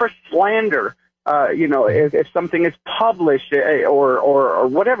sued for slander, if something is published or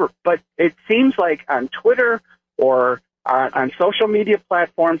whatever. But it seems like on Twitter or on social media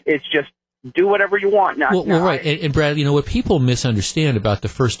platforms, it's just do whatever you want. Right. And Brad, what people misunderstand about the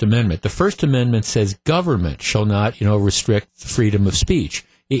First Amendment, the First Amendment says government shall not, restrict freedom of speech.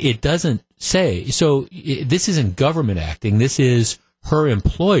 It doesn't say. So this isn't government acting. This is her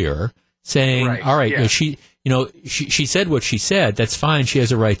employer saying, right, all right, yeah. She said what she said. That's fine. She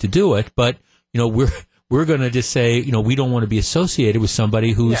has a right to do it. But, we're going to just say, we don't want to be associated with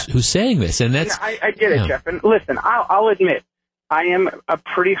somebody who's saying this. And that's. I get it, Jeff. And listen, I'll admit, I am a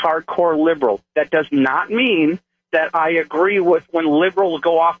pretty hardcore liberal. That does not mean that I agree with when liberals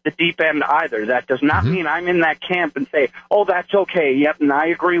go off the deep end either. That does not mean I'm in that camp and say, oh, that's okay, yep, and I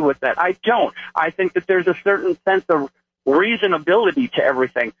agree with that. I don't. I think that there's a certain sense of reasonability to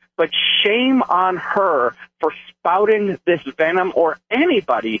everything. But shame on her for spouting this venom, or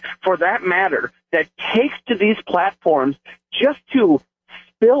anybody, for that matter, that takes to these platforms just to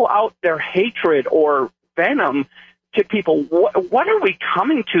spill out their hatred or venom to people. What are we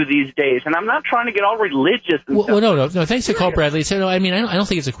coming to these days? And I'm not trying to get all religious. And well, no. Thanks to call, Bradley. So, no, I mean, I don't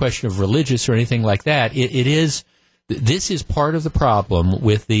think it's a question of religious or anything like that. It is. This is part of the problem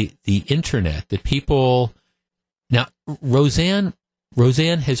with the internet, that people. Now, Roseanne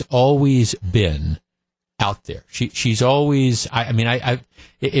has always been out there. She's always. I mean,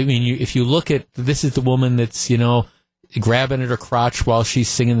 if you look at, this is the woman that's, grabbing at her crotch while she's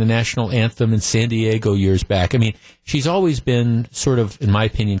singing the national anthem in San Diego years back. I mean, she's always been sort of, in my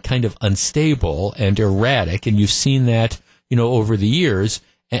opinion, kind of unstable and erratic, and you've seen that, over the years.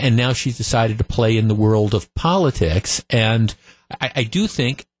 And now she's decided to play in the world of politics. And I do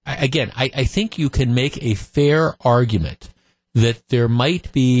think, again, I think you can make a fair argument that there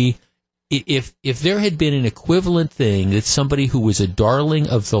might be, if there had been an equivalent thing that somebody who was a darling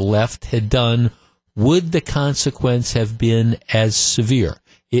of the left had done, would the consequence have been as severe?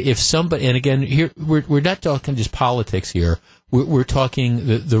 If somebody, and again, here we're not talking just politics here. We're talking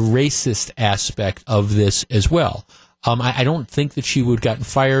the racist aspect of this as well. I don't think that she would have gotten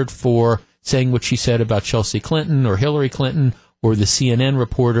fired for saying what she said about Chelsea Clinton or Hillary Clinton or the CNN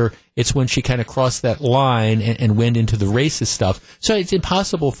reporter. It's when she kind of crossed that line and went into the racist stuff. So it's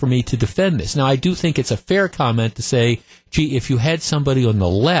impossible for me to defend this. Now, I do think it's a fair comment to say, gee, if you had somebody on the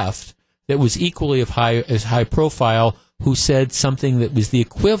left that was equally as high profile who said something that was the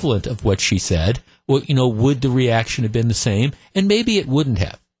equivalent of what she said, well, would the reaction have been the same? And maybe it wouldn't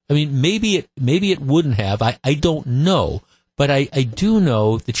have. I mean, maybe it wouldn't have. I don't know, but I do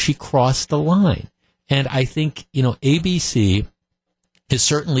know that she crossed the line. And I think, ABC is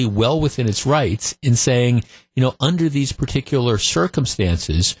certainly well within its rights in saying, under these particular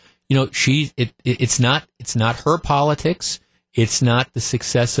circumstances, it's not her politics. It's not the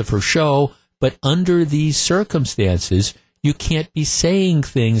success of her show, but under these circumstances, you can't be saying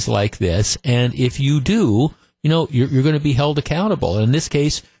things like this. And if you do, you're going to be held accountable. And in this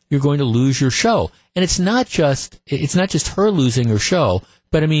case, you're going to lose your show. And it's not just her losing her show,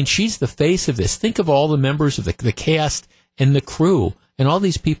 but I mean, she's the face of this. Think of all the members of the cast and the crew and all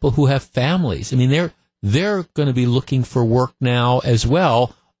these people who have families. I mean, they're going to be looking for work now as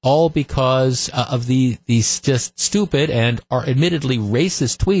well, all because of these just stupid and are admittedly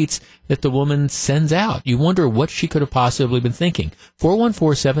racist tweets that the woman sends out. You wonder what she could have possibly been thinking.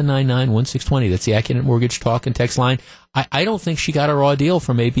 414-799-1620. That's the Accurate Mortgage Talk and Text line. I don't think she got a raw deal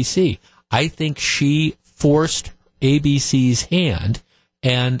from ABC. I think she forced ABC's hand,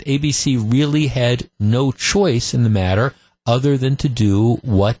 and ABC really had no choice in the matter other than to do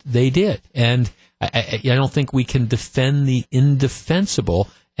what they did. And I don't think we can defend the indefensible.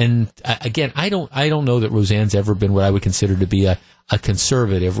 And again, I don't know that Roseanne's ever been what I would consider to be a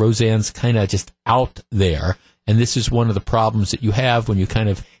conservative. Roseanne's kind of just out there. And this is one of the problems that you have when you kind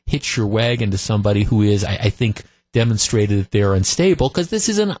of hitch your wagon to somebody who is, I think, demonstrated that they're unstable, because this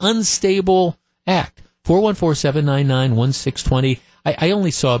is an unstable act. 414-799-1620. I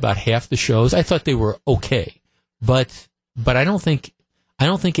only saw about half the shows. I thought they were okay. But I don't think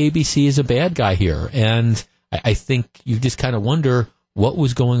ABC is a bad guy here. And I think you just kind of wonder what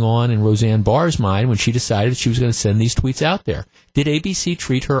was going on in Roseanne Barr's mind when she decided she was going to send these tweets out there. Did ABC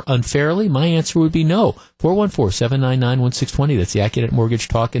treat her unfairly? My answer would be no. 414-799-1620. That's the Accurate Mortgage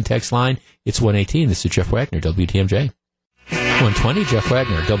Talk and Text line. It's 118. This is Jeff Wagner, WTMJ. 120, Jeff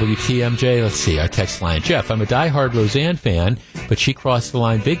Wagner, WTMJ. Let's see, our text line. Jeff, I'm a diehard Roseanne fan, but she crossed the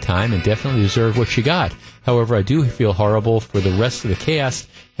line big time and definitely deserved what she got. However, I do feel horrible for the rest of the cast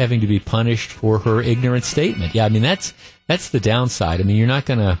having to be punished for her ignorant statement. Yeah, I mean, that's the downside. I mean, you're not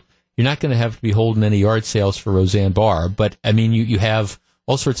gonna have to be holding any yard sales for Roseanne Barr, but I mean, you have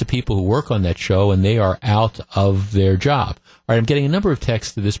all sorts of people who work on that show, and they are out of their job. All right, I'm getting a number of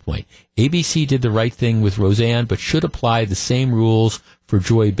texts to this point. ABC did the right thing with Roseanne, but should apply the same rules for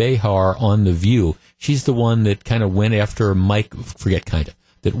Joy Behar on The View. She's the one that kind of went after Mike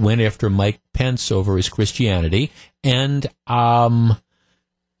Pence over his Christianity, and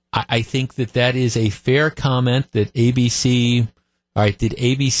I think that is a fair comment that ABC. All right, did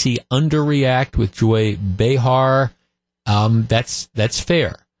ABC underreact with Joy Behar? That's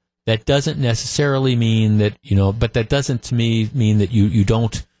fair. That doesn't necessarily mean that, but that doesn't to me mean that you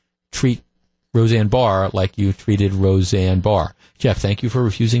don't treat Roseanne Barr like you treated Roseanne Barr. Jeff, thank you for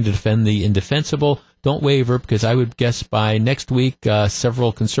refusing to defend the indefensible, don't waver, because I would guess by next week,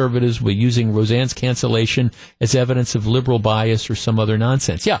 several conservatives will be using Roseanne's cancellation as evidence of liberal bias or some other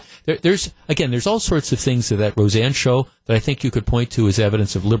nonsense. Yeah, there's all sorts of things of that Roseanne show that I think you could point to as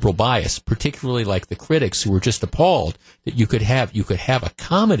evidence of liberal bias, particularly like the critics who were just appalled that you could have a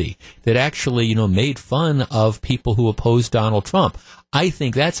comedy that actually, made fun of people who opposed Donald Trump. I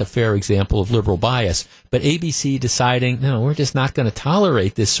think that's a fair example of liberal bias. But ABC deciding, no, we're just not going to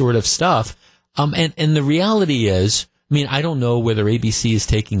tolerate this sort of stuff. And the reality is, I don't know whether ABC is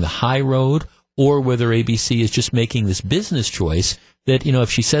taking the high road or whether ABC is just making this business choice that, if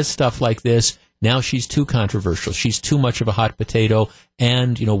she says stuff like this, now she's too controversial. She's too much of a hot potato.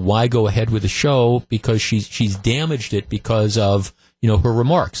 And, why go ahead with the show? Because she's damaged it because of, her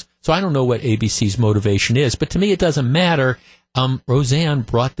remarks. So I don't know what ABC's motivation is. But to me, it doesn't matter. Roseanne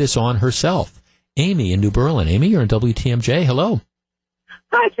brought this on herself. Amy in New Berlin. Amy, you're in WTMJ. Hello.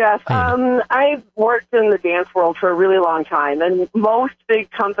 Hi, Jeff. Hey. I've worked in the dance world for a really long time, and most big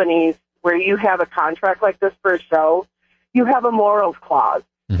companies where you have a contract like this for a show, you have a morals clause.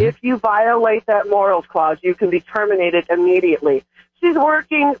 Mm-hmm. If you violate that morals clause, you can be terminated immediately. She's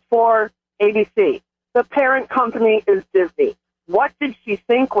working for ABC. The parent company is Disney. What did she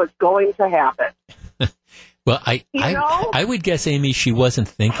think was going to happen? Well, I would guess, Amy, she wasn't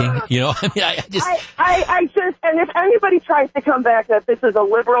thinking. And if anybody tries to come back that this is a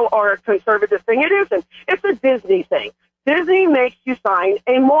liberal or a conservative thing, it isn't. It's a Disney thing. Disney makes you sign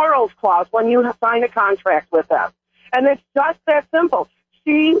a morals clause when you sign a contract with them. And it's just that simple.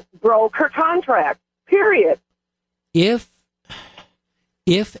 She broke her contract, period. If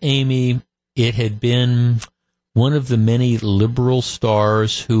Amy, it had been one of the many liberal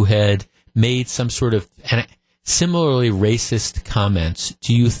stars who had made some sort of similarly racist comments,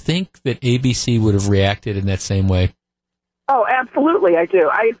 do you think that ABC would have reacted in that same way? Oh, absolutely, I do.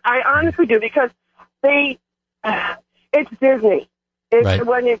 I honestly do, because it's Disney. Right.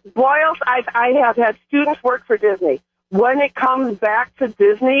 When it boils, I have had students work for Disney. When it comes back to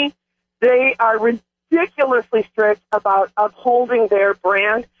Disney, they are ridiculously strict about upholding their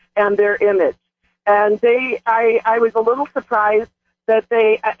brand and their image. And I was a little surprised that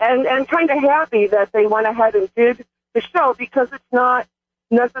they, and kind of happy that they went ahead and did the show, because it's not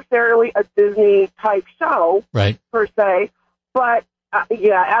necessarily a Disney type show, right, per se. But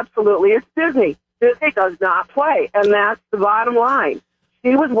yeah, absolutely, it's Disney. Disney does not play, and that's the bottom line.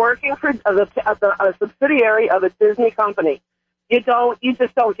 She was working for a subsidiary of a Disney company. You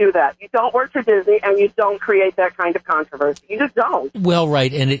just don't do that. You don't work for Disney, and you don't create that kind of controversy. You just don't. Well,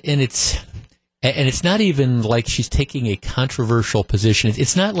 right, and it's not even like she's taking a controversial position.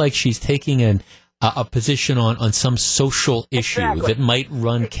 It's not like she's taking a position on some social issue that might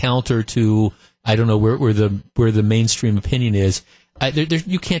run counter to, I don't know, where the mainstream opinion is.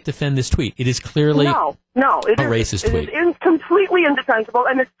 You can't defend this tweet. It is clearly a racist tweet. It is completely indefensible,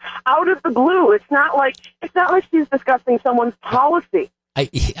 and it's out of the blue. It's not like she's discussing someone's policy.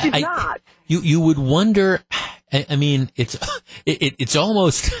 She's not. You would wonder. I mean, it's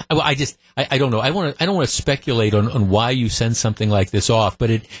almost. I don't know. I don't want to speculate on why you send something like this off, but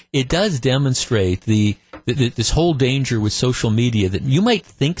it does demonstrate this whole danger with social media that you might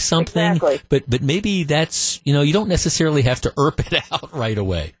think something, exactly, but maybe that's, you don't necessarily have to erp it out right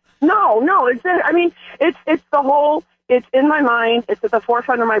away. No. It's the whole. It's in my mind. It's at the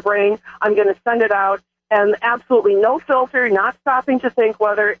forefront of my brain. I'm going to send it out. And absolutely no filter, not stopping to think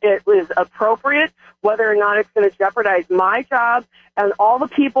whether it is appropriate, whether or not it's going to jeopardize my job and all the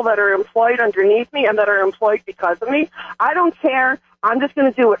people that are employed underneath me and that are employed because of me. I don't care. I'm just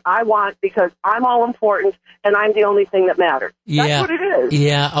going to do what I want because I'm all important and I'm the only thing that matters. That's what it is.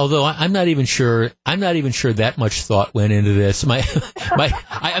 Yeah, although I'm not even sure that much thought went into this. I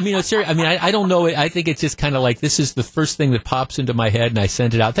don't know. I think it's just kind of like, this is the first thing that pops into my head and I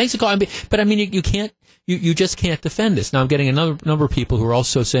send it out. Thanks for calling. But I mean, you can't. You just can't defend this. Now, I'm getting another number of people who are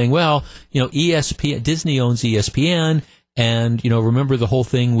also saying, well, ESPN, Disney owns ESPN, and, remember the whole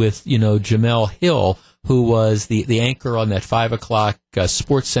thing with, Jamel Hill, who was the anchor on that 5 o'clock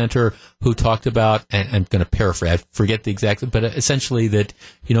Sports Center, who talked about, and I'm going to paraphrase, I forget the exact, but essentially that,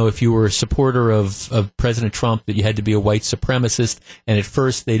 if you were a supporter of President Trump, that you had to be a white supremacist, and at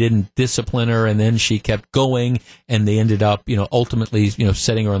first they didn't discipline her, and then she kept going, and they ended up, ultimately,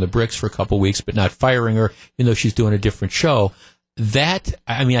 setting her on the bricks for a couple of weeks, but not firing her, even though she's doing a different show.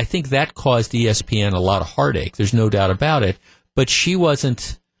 I think that caused ESPN a lot of heartache. There's no doubt about it, but she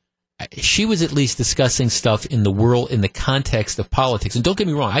wasn't. she was at least discussing stuff in the world, in the context of politics. And don't get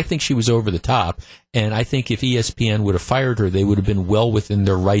me wrong, I think she was over the top. And I think if ESPN would have fired her, they would have been well within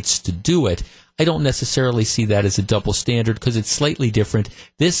their rights to do it. I don't necessarily see that as a double standard because it's slightly different.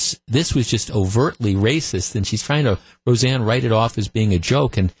 This was just overtly racist, and she's trying to, Roseanne, write it off as being a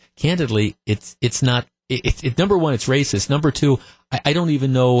joke. And candidly, it's not. Number one, it's racist. Number two, I don't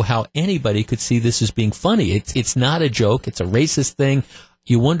even know how anybody could see this as being funny. It's not a joke. It's a racist thing.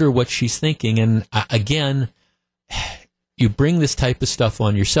 You wonder what she's thinking. And again, you bring this type of stuff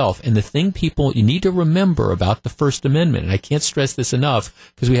on yourself. And the thing you need to remember about the First Amendment, and I can't stress this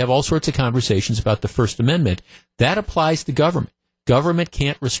enough because we have all sorts of conversations about the First Amendment, that applies to government. Government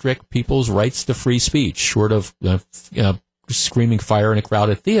can't restrict people's rights to free speech, short of screaming fire in a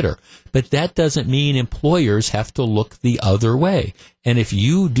crowded theater. But that doesn't mean employers have to look the other way. And if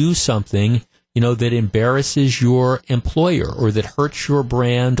you do something, that embarrasses your employer or that hurts your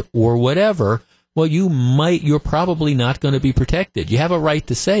brand or whatever, well, you're probably not going to be protected. You have a right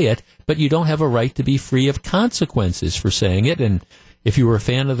to say it, but you don't have a right to be free of consequences for saying it. And if you were a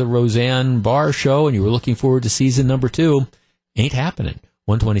fan of the Roseanne Barr show and you were looking forward to season number 2, ain't happening.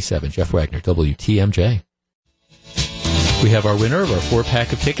 127, Jeff Wagner, WTMJ. We have our winner of our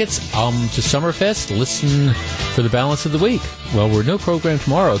 4-pack of tickets to Summerfest. Listen for the balance of the week. Well, we're no program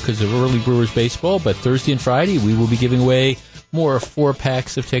tomorrow because of early Brewers baseball, but Thursday and Friday we will be giving away more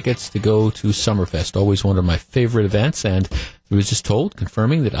 4-packs of tickets to go to Summerfest. Always one of my favorite events, and I was just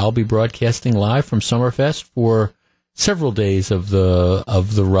confirming that I'll be broadcasting live from Summerfest for several days of the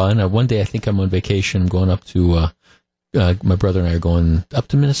run. One day I think I'm on vacation. I'm going up to my brother and I are going up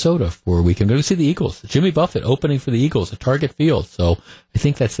to Minnesota for a weekend. We're going to see the Eagles. Jimmy Buffett opening for the Eagles at Target Field. So I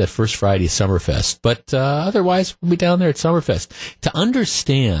think that's that first Friday of Summerfest. But otherwise, we'll be down there at Summerfest. To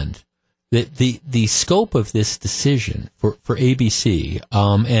understand the scope of this decision for ABC,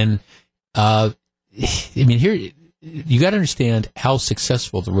 here you got to understand how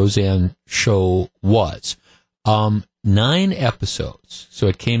successful the Roseanne show was. 9 episodes. So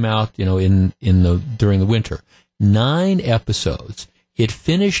it came out, during the winter. 9 episodes. It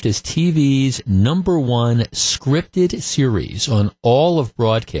finished as TV's #1 scripted series on all of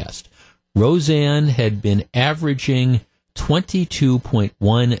broadcast. Roseanne had been averaging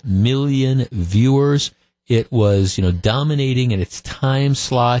 22.1 million viewers. It was, dominating in its time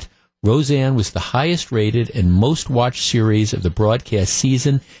slot. Roseanne was the highest rated and most watched series of the broadcast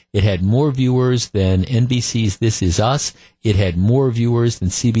season. It had more viewers than NBC's This Is Us. It had more viewers than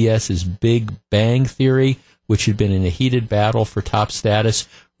CBS's Big Bang Theory, which had been in a heated battle for top status.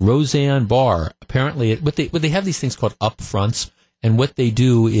 Roseanne Barr, apparently, what they have these things called upfronts, and what they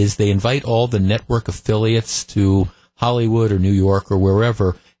do is they invite all the network affiliates to Hollywood or New York or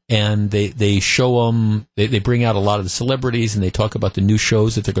wherever, and they show them, they bring out a lot of the celebrities, and they talk about the new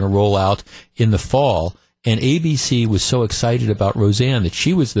shows that they're going to roll out in the fall. And ABC was so excited about Roseanne that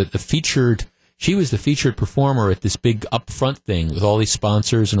she was the featured performer at this big upfront thing with all these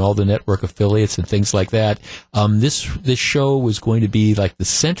sponsors and all the network affiliates and things like that. This show was going to be like the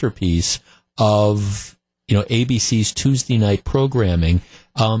centerpiece of ABC's Tuesday night programming.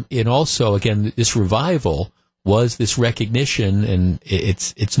 And also, again, this revival was this recognition, and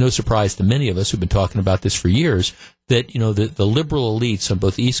it's no surprise to many of us who've been talking about this for years, that the liberal elites on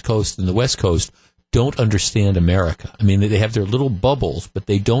both the East Coast and the West Coast don't understand America. I mean, they have their little bubbles, but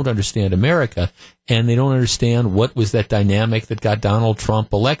they don't understand America, and they don't understand what was that dynamic that got Donald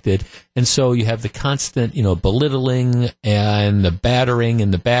Trump elected. And so you have the constant, belittling and the battering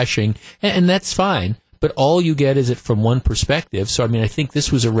and the bashing, and that's fine. But all you get is it from one perspective. So, I think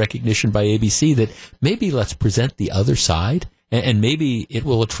this was a recognition by ABC that maybe let's present the other side, and maybe it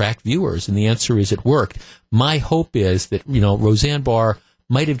will attract viewers. And the answer is it worked. My hope is that, Roseanne Barr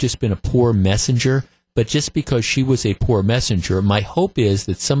might have just been a poor messenger, but just because she was a poor messenger, my hope is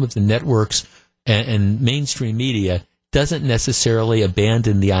that some of the networks and mainstream media doesn't necessarily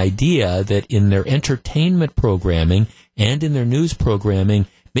abandon the idea that in their entertainment programming and in their news programming,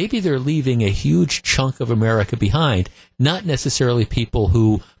 maybe they're leaving a huge chunk of America behind, not necessarily people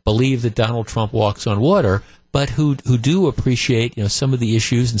who believe that Donald Trump walks on water, but who do appreciate, some of the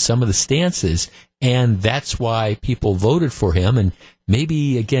issues and some of the stances, and that's why people voted for him. And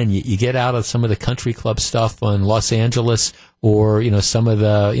maybe, again, you get out of some of the country club stuff on Los Angeles or, some of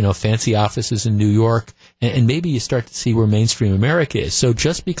the, fancy offices in New York, and maybe you start to see where mainstream America is. So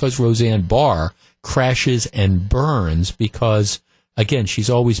just because Roseanne Barr crashes and burns because, again, she's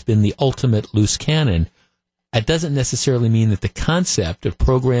always been the ultimate loose cannon, that doesn't necessarily mean that the concept of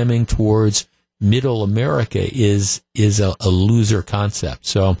programming towards middle America is a loser concept.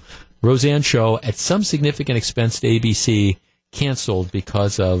 So Roseanne show, at some significant expense to ABC, canceled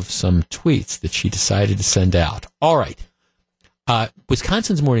because of some tweets that she decided to send out. All right.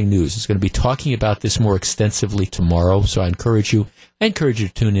 Wisconsin's Morning News is going to be talking about this more extensively tomorrow, so I encourage you to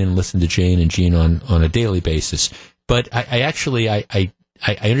tune in and listen to Jane and Gene on a daily basis. But I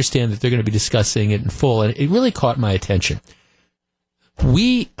understand that they're going to be discussing it in full, and it really caught my attention.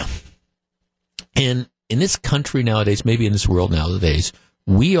 We, in this country nowadays, maybe in this world nowadays,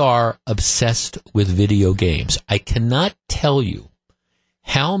 we are obsessed with video games. I cannot tell you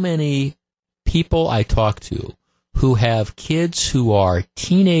how many people I talk to who have kids who are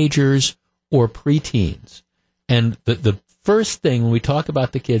teenagers or preteens. And the first thing, when we talk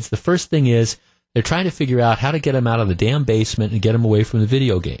about the kids, the first thing is they're trying to figure out how to get them out of the damn basement and get them away from the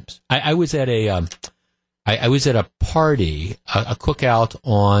video games. I was at a party, a cookout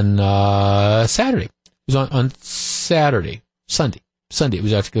on Saturday. It was on Sunday. It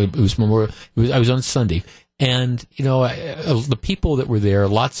was actually, I was on Sunday. And, the people that were there,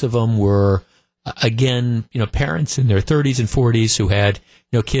 lots of them were, again, parents in their 30s and 40s who had,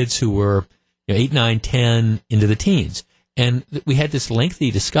 kids who were 8, 9, 10 into the teens. And we had this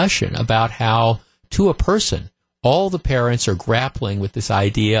lengthy discussion about how, to a person, all the parents are grappling with this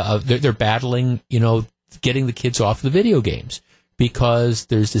idea of they're battling, getting the kids off the video games because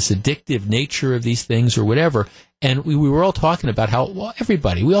there's this addictive nature of these things or whatever. And we were all talking about how,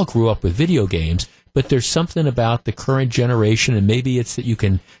 we all grew up with video games, but there's something about the current generation, and maybe it's that you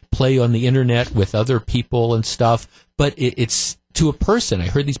can play on the internet with other people and stuff, but it's to a person. I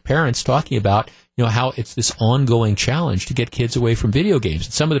heard these parents talking about, how it's this ongoing challenge to get kids away from video games.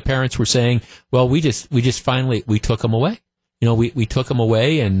 And some of the parents were saying, well, we just finally, we took them away. We took them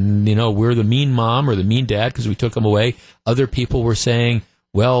away, and, we're the mean mom or the mean dad because we took them away. Other people were saying,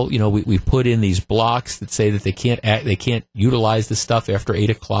 well, we put in these blocks that say that they can't utilize the stuff after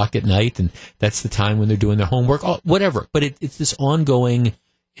 8 o'clock at night, and that's the time when they're doing their homework, whatever. But it's this ongoing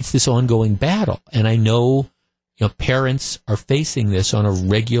battle. And I know, parents are facing this on a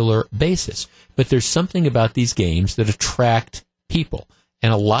regular basis. But there's something about these games that attract people.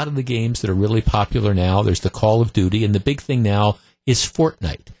 And a lot of the games that are really popular now, there's the Call of Duty, and the big thing now is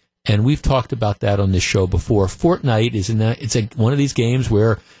Fortnite. And we've talked about that on this show before. Fortnite is one of these games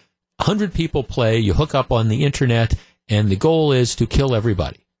where 100 people play, you hook up on the internet, and the goal is to kill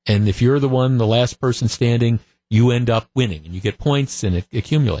everybody. And if you're the last person standing, you end up winning, and you get points, and it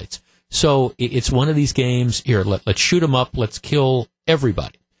accumulates. So it's one of these games, here, let's shoot them up, let's kill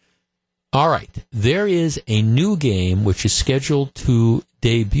everybody. All right, there is a new game which is scheduled to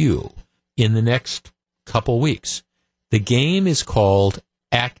debut in the next couple weeks. The game is called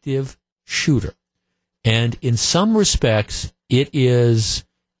Active Shooter. And in some respects, it's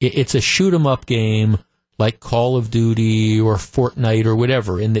a shoot 'em up game like Call of Duty or Fortnite or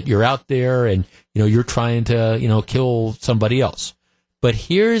whatever, in that you're out there and, you're trying to, kill somebody else. But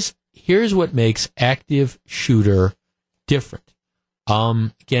here's what makes Active Shooter different.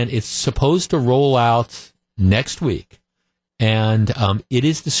 Again, it's supposed to roll out next week, and it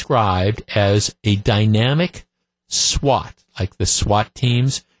is described as a dynamic SWAT, like the SWAT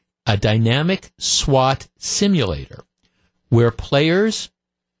teams, a dynamic SWAT simulator where players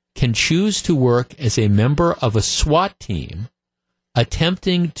can choose to work as a member of a SWAT team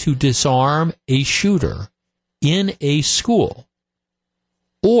attempting to disarm a shooter in a school,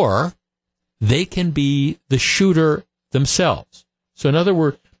 or they can be the shooter themselves. So in other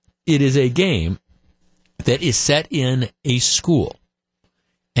words, it is a game that is set in a school,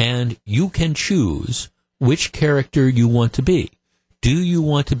 and you can choose which character you want to be. Do you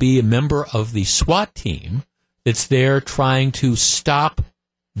want to be a member of the SWAT team that's there trying to stop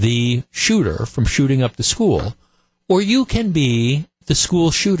the shooter from shooting up the school, or you can be the school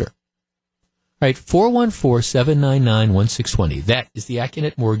shooter? Right, 414-799-1620. That is the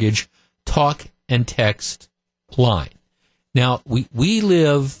AccuNet Mortgage talk and text line. Now, we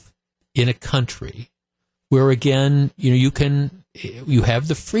live in a country where, again, you have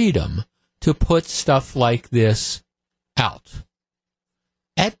the freedom to put stuff like this out.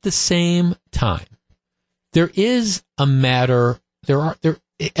 At the same time, there is a matter, I'm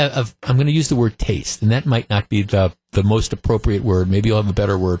going to use the word taste, and that might not be the most appropriate word. Maybe you'll have a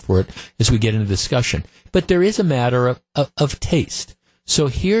better word for it as we get into discussion. But there is a matter of taste. So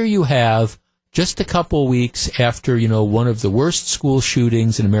here you have, just a couple weeks after, one of the worst school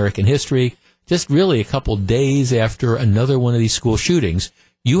shootings in American history, just really a couple days after another one of these school shootings,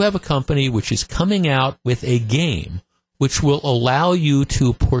 you have a company which is coming out with a game which will allow you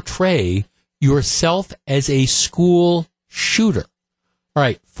to portray yourself as a school shooter. All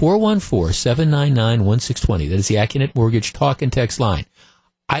right, 414-799-1620. That is the AccuNet Mortgage talk and text line.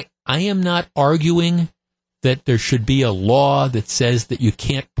 I am not arguing that there should be a law that says that you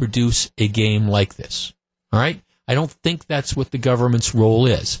can't produce a game like this. All right? I don't think that's what the government's role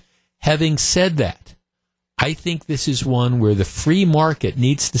is. Having said that, I think this is one where the free market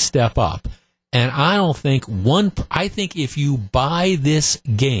needs to step up. And I think if you buy this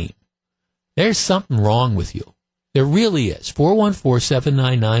game, there's something wrong with you. There really is.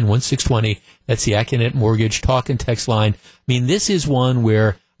 414-799-1620. That's the Acunet Mortgage talk and text line. I mean, this is one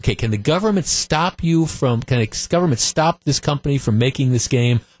where, okay, can the government stop this company from making this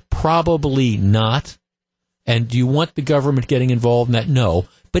game? Probably not. And do you want the government getting involved in that? No.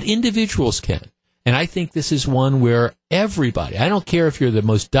 But individuals can. And I think this is one where everybody, I don't care if you're the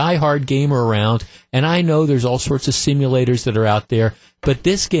most diehard gamer around, and I know there's all sorts of simulators that are out there, but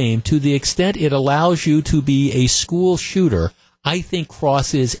this game, to the extent it allows you to be a school shooter, I think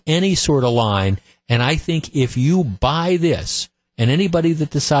crosses any sort of line. And I think if you buy this, and anybody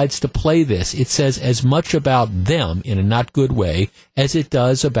that decides to play this, it says as much about them in a not good way as it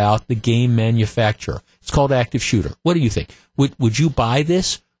does about the game manufacturer. It's called Active Shooter. What do you think? Would you buy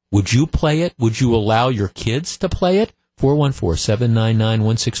this? Would you play it? Would you allow your kids to play it?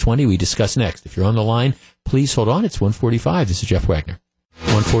 414-799-1620. We discuss next. If you're on the line, please hold on. It's 1:45. This is Jeff Wagner.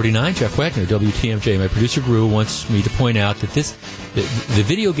 1:49, Jeff Wagner, WTMJ. My producer, Gru, wants me to point out that the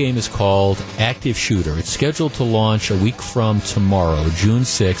video game is called Active Shooter. It's scheduled to launch a week from tomorrow, June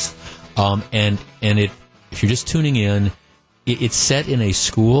 6th. And if you're just tuning in, it's set in a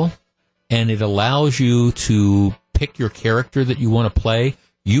school, and it allows you to pick your character that you want to play.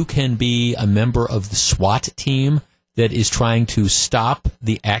 You can be a member of the SWAT team that is trying to stop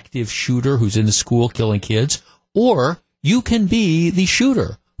the active shooter who's in the school killing kids, or you can be the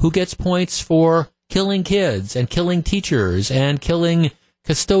shooter who gets points for killing kids and killing teachers and killing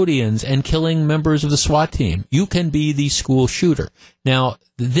custodians and killing members of the SWAT team. You can be the school shooter. Now,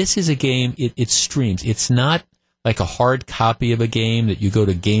 this is a game, it streams. It's not like a hard copy of a game that you go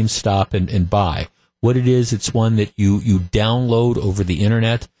to GameStop and buy. What it is, it's one that you download over the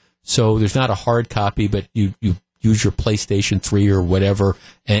internet. So there's not a hard copy, but you use your PlayStation 3 or whatever,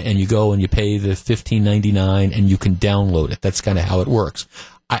 and you go and you pay the $15.99 and you can download it. That's kind of how it works.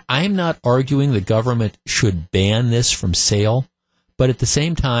 I'm not arguing the government should ban this from sale, but at the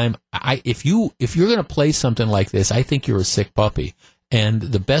same time, if you're going to play something like this, I think you're a sick puppy. And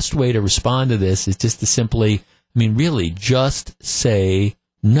the best way to respond to this is just to simply, really just say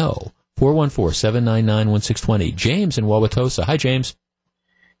no. 414-799-1620. James in Wauwatosa. Hi, James.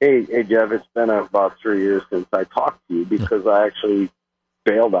 Hey, Jeff. It's been about 3 years since I talked to you because I actually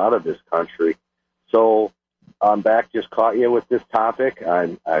bailed out of this country. So I'm back. Just caught you with this topic.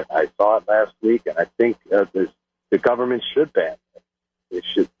 I saw it last week, and I think the government should ban it. They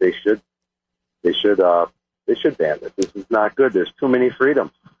should ban it. This is not good. There's too many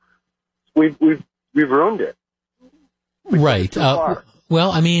freedoms. We've ruined it. Right. I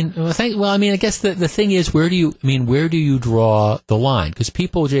guess the thing is, where do you draw the line? Because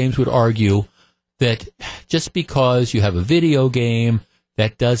people, James, would argue that just because you have a video game,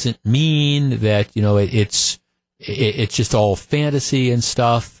 that doesn't mean that, it's just all fantasy and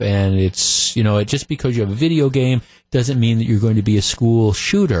stuff. And it's, just because you have a video game doesn't mean that you're going to be a school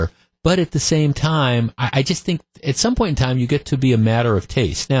shooter. But at the same time, I just think at some point in time, you get to be a matter of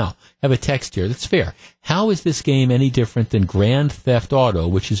taste. Now, I have a text here. That's fair. How is this game any different than Grand Theft Auto,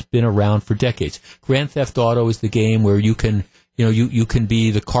 which has been around for decades? Grand Theft Auto is the game where you can, you can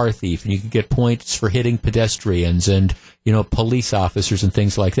be the car thief and you can get points for hitting pedestrians and, police officers and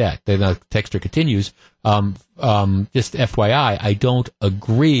things like that. Then the texter continues. Just FYI, I don't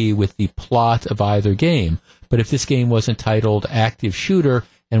agree with the plot of either game. But if this game wasn't titled Active Shooter,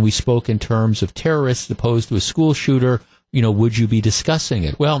 and we spoke in terms of terrorists opposed to a school shooter, would you be discussing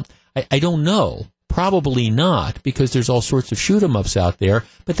it? Well, I don't know. Probably not, because there's all sorts of shoot-em-ups out there,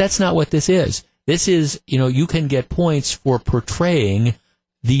 but that's not what this is. This is, you can get points for portraying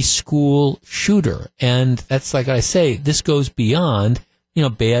the school shooter. And that's, like I say, this goes beyond,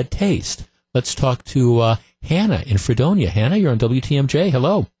 bad taste. Let's talk to Hannah in Fredonia. Hannah, you're on WTMJ.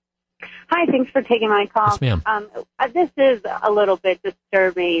 Hello. Hi, thanks for taking my call. Yes, ma'am. This is a little bit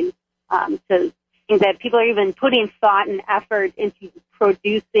disturbing to think that people are even putting thought and effort into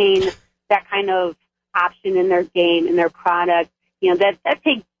producing that kind of option in their game, in their product. That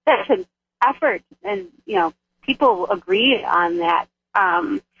takes effort, and people agree on that.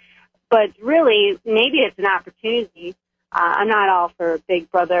 But really, maybe it's an opportunity. I'm not all for Big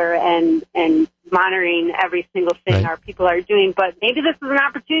Brother and monitoring every single thing our people are doing, but maybe this is an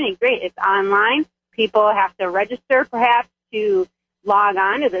opportunity. Great. It's online. People have to register perhaps to log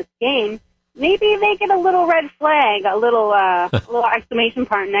on to this game. Maybe they get a little red flag, a little exclamation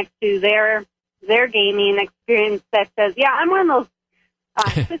point next to their their gaming experience that says, yeah, I'm one of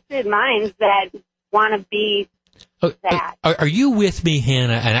those twisted minds that want to be that. Are you with me,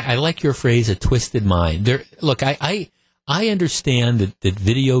 Hannah? And I like your phrase, a twisted mind. Look, I understand that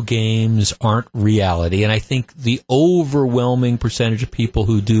video games aren't reality, and I think the overwhelming percentage of people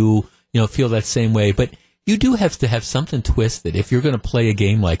who do, feel that same way. But you do have to have something twisted if you're going to play a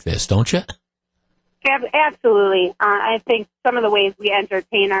game like this, don't you? Absolutely. I think some of the ways we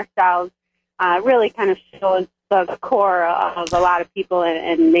entertain ourselves really kind of shows the core of a lot of people,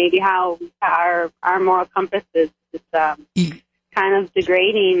 and maybe how our moral compass is kind of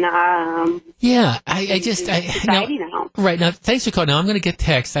degrading. Society now. Right now, thanks for calling. Now I'm going to get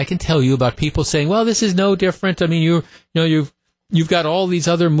text. I can tell you about people saying, "Well, this is no different." I mean, you've got all these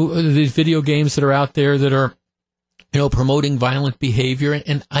other these video games that are out there that are, promoting violent behavior,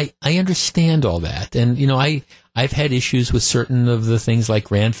 and I understand all that, and I've had issues with certain of the things like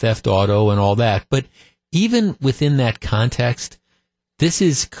Grand Theft Auto and all that, but even within that context, this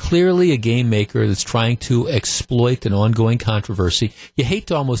is clearly a game maker that's trying to exploit an ongoing controversy. You hate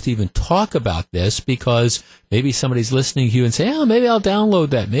to almost even talk about this because maybe somebody's listening to you and say, "Oh, maybe I'll download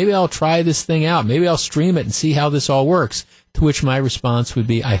that. Maybe I'll try this thing out. Maybe I'll stream it and see how this all works." To which my response would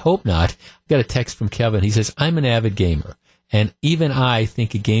be, I hope not. I got a text from Kevin. He says, "I'm an avid gamer, and even I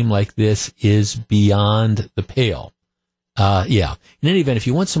think a game like this is beyond the pale." Yeah. In any event, if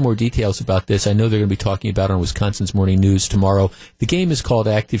you want some more details about this, I know they're going to be talking about it on Wisconsin's Morning News tomorrow. The game is called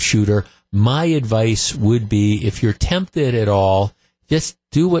Active Shooter. My advice would be, if you're tempted at all, just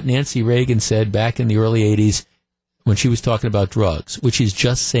do what Nancy Reagan said back in the early 80s when she was talking about drugs, which is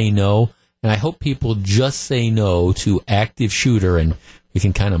just say no. And I hope people just say no to Active Shooter, and we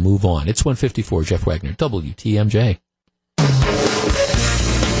can kind of move on. It's 1:54, Jeff Wagner, WTMJ.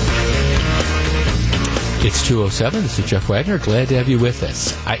 It's 2:07. This is Jeff Wagner. Glad to have you with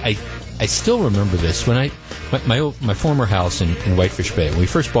us. I still remember this. When my former house in Whitefish Bay, when we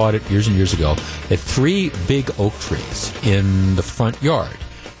first bought it years and years ago, had 3 big oak trees in the front yard.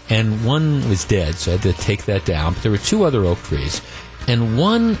 And one was dead, so I had to take that down. But there were 2 other oak trees. And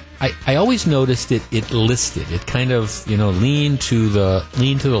one, I always noticed it listed. It kind of, leaned to the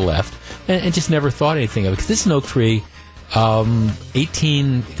left, and just never thought anything of it. Because this is an oak tree,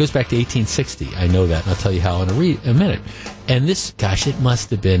 it goes back to 1860. I know that, and I'll tell you how in a minute. And this, gosh, it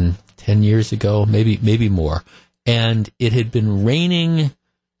must have been 10 years ago, maybe more. And it had been raining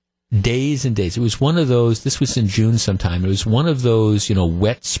days and days. It was one of those, this was in June sometime, it was one of those,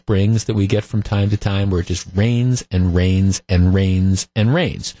 wet springs that we get from time to time where it just rains and rains and rains and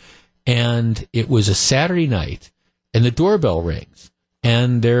rains. And it was a Saturday night, and the doorbell rings,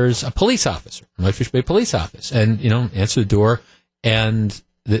 and there's a police officer, a Whitefish Bay police office, and, answer the door, and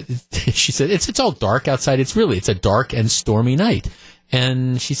she said, it's all dark outside. It's a dark and stormy night.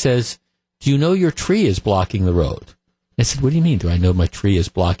 And she says, "Do you know your tree is blocking the road?" I said, "What do you mean? Do I know my tree is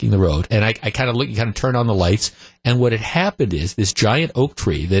blocking the road?" And I kind of turn on the lights, and what had happened is this giant oak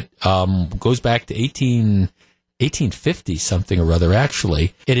tree that goes back to 1850 something or other.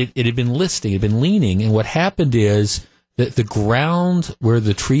 Actually, it had been listing, it had been leaning, and what happened is that the ground where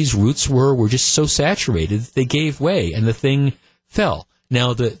the tree's roots were just so saturated that they gave way, and the thing fell.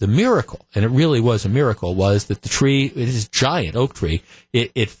 Now, the miracle, and it really was a miracle, was that the tree, this giant oak tree,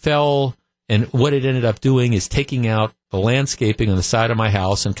 it fell. And what it ended up doing is taking out the landscaping on the side of my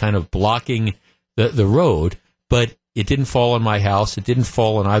house and kind of blocking the road. But it didn't fall on my house. It didn't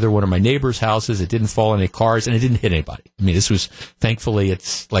fall on either one of my neighbors' houses. It didn't fall on any cars, and it didn't hit anybody. I mean, thankfully,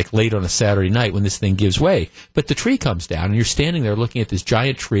 it's like late on a Saturday night when this thing gives way. But the tree comes down, and you're standing there looking at this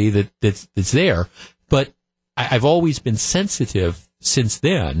giant tree that's there. But I've always been sensitive since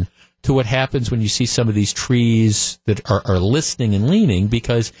then to what happens when you see some of these trees that are listing and leaning,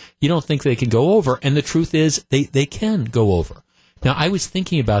 because you don't think they can go over. And the truth is they can go over. Now, I was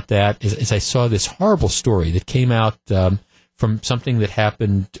thinking about that as I saw this horrible story that came out from something that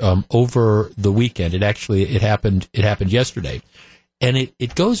happened over the weekend. It happened yesterday. And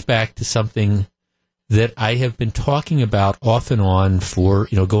it goes back to something that I have been talking about off and on for,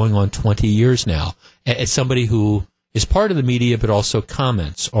 going on 20 years now, as somebody who is part of the media, but also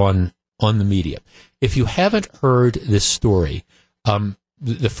comments on the media. If you haven't heard this story,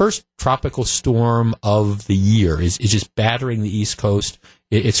 the first tropical storm of the year is just battering the East Coast.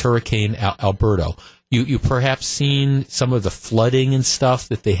 It's Hurricane Alberto. You perhaps seen some of the flooding and stuff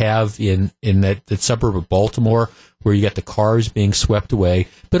that they have in that suburb of Baltimore, where you got the cars being swept away.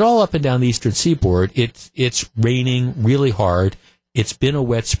 But all up and down the eastern seaboard, it's raining really hard. It's been a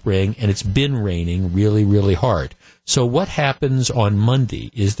wet spring, and it's been raining really, really hard. So what happens on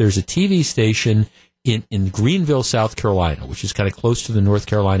Monday is there's a TV station in Greenville, South Carolina, which is kind of close to the North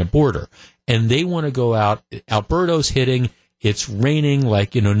Carolina border. And they want to go out. Alberto's hitting. It's raining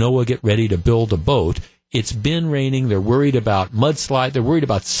like, Noah, get ready to build a boat. It's been raining. They're worried about mudslide. They're worried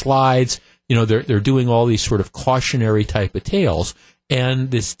about slides. They're doing all these sort of cautionary type of tales.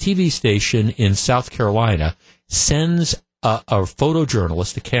 And this TV station in South Carolina sends a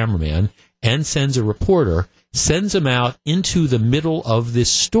photojournalist, a cameraman, and sends a reporter, sends them out into the middle of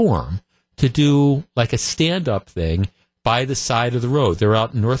this storm to do like a stand-up thing by the side of the road. They're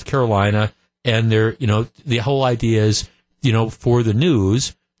out in North Carolina, and they're, the whole idea is, for the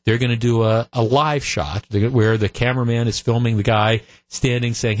news, they're going to do a live shot where the cameraman is filming the guy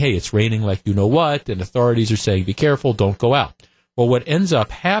standing saying, hey, it's raining like you know what, and authorities are saying, be careful, don't go out. Well, what ends up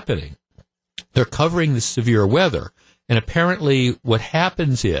happening, they're covering the severe weather, and apparently what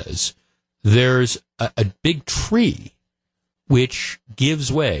happens is there's a big tree which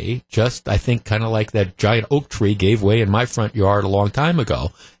gives way, just, I think, kind of like that giant oak tree gave way in my front yard a long time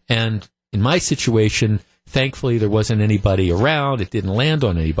ago. And in my situation, thankfully, there wasn't anybody around. It didn't land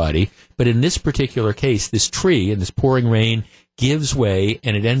on anybody. But in this particular case, this tree in this pouring rain gives way,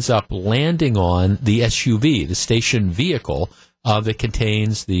 and it ends up landing on the SUV, the station vehicle that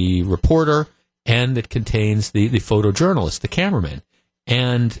contains the reporter and that contains the photojournalist, the cameraman.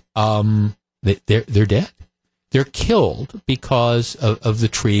 And they're dead. They're killed because of the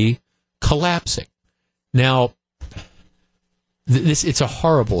tree collapsing. Now, it's a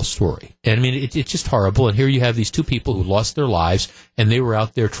horrible story. And I mean, it's just horrible. And here you have these two people who lost their lives, and they were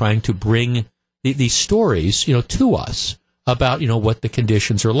out there trying to bring these stories, to us about, what the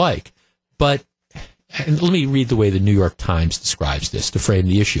conditions are like. But, and let me read the way the New York Times describes this to frame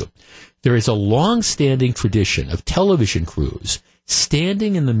the issue. There is a long-standing tradition of television crews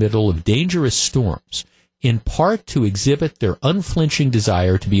standing in the middle of dangerous storms, in part to exhibit their unflinching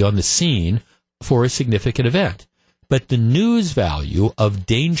desire to be on the scene for a significant event. But the news value of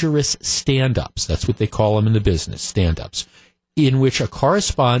dangerous stand-ups, that's what they call them in the business, stand-ups, in which a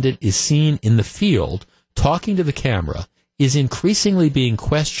correspondent is seen in the field talking to the camera, is increasingly being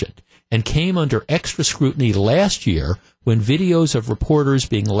questioned and came under extra scrutiny last year when videos of reporters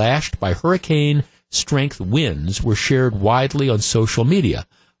being lashed by hurricane-strength winds were shared widely on social media.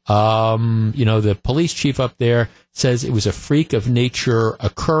 The police chief up there says it was a freak of nature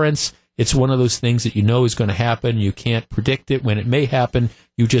occurrence. It's one of those things that is going to happen. You can't predict it when it may happen.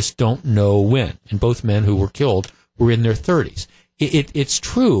 You just don't know when. And both men who were killed were in their 30s. It's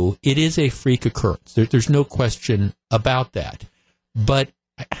true. It is a freak occurrence. There's no question about that. But,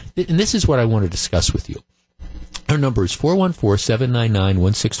 and this is what I want to discuss with you. Our number is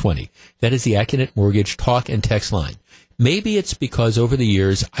 414-799-1620. That is the Acunet Mortgage talk and text line. Maybe it's because over the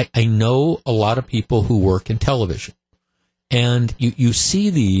years, I know a lot of people who work in television. And you see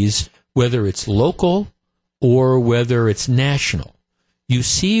these, whether it's local or whether it's national. You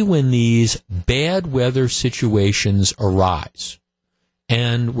see when these bad weather situations arise.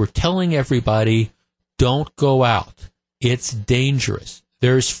 And we're telling everybody, don't go out. It's dangerous.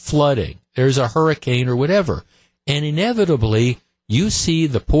 There's flooding. There's a hurricane or whatever. And inevitably, you see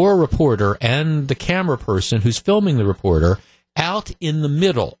the poor reporter and the camera person who's filming the reporter out in the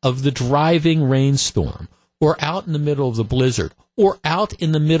middle of the driving rainstorm, or out in the middle of the blizzard, or out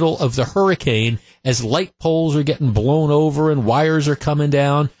in the middle of the hurricane as light poles are getting blown over and wires are coming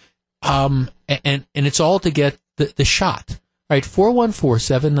down. And it's all to get the shot. All right,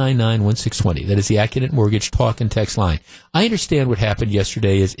 414-799-1620. That is the Acunet Mortgage talk and text line. I understand what happened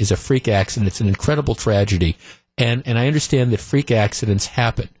yesterday is a freak accident. It's an incredible tragedy. And I understand that freak accidents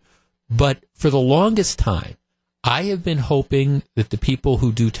happen. But for the longest time, I have been hoping that the people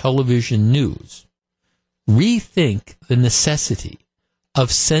who do television news rethink the necessity of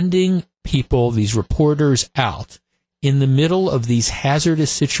sending people, these reporters, out in the middle of these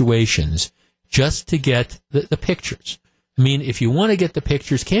hazardous situations just to get the pictures. I mean, if you want to get the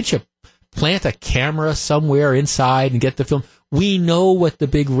pictures, can't you plant a camera somewhere inside and get the film? We know what the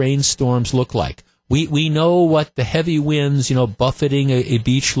big rainstorms look like. We know what the heavy winds, buffeting a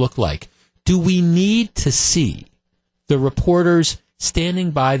beach look like. Do we need to see the reporters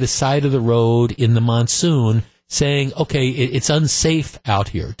standing by the side of the road in the monsoon saying, okay, it's unsafe out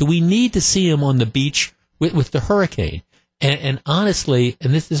here? Do we need to see them on the beach with the hurricane? And honestly,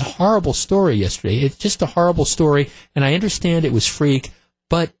 and this is a horrible story yesterday. It's just a horrible story, and I understand it was freak,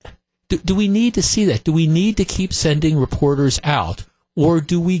 but do we need to see that? Do we need to keep sending reporters out? Or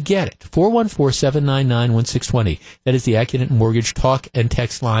do we get it? 414-799-1620. That is the Acunet Mortgage talk and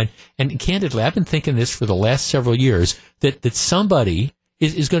text line. And candidly, I've been thinking this for the last several years, that somebody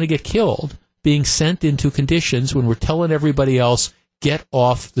is going to get killed being sent into conditions when we're telling everybody else, get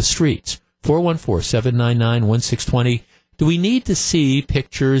off the streets. 414-799-1620. Do we need to see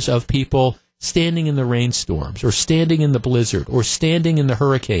pictures of people standing in the rainstorms or standing in the blizzard or standing in the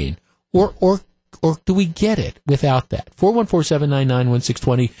hurricane? Or do we get it without that?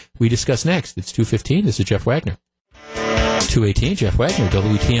 414-799-1620. We discuss next. It's 2:15. This is Jeff Wagner. 2:18, Jeff Wagner,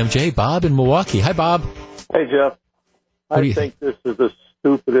 WTMJ. Bob in Milwaukee. Hi, Bob. Hey, Jeff. I think this is the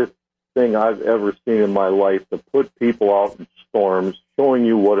stupidest thing I've ever seen in my life, to put people out in storms, showing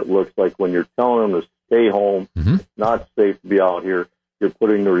you what it looks like when you're telling them to stay home. Mm-hmm. It's not safe to be out here. You're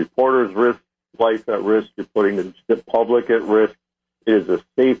putting the reporter's life at risk. You're putting the public at risk. It is a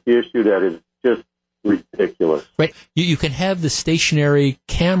safety issue that is just ridiculous. Right. You can have the stationary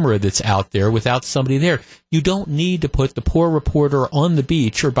camera that's out there without somebody there. You don't need to put the poor reporter on the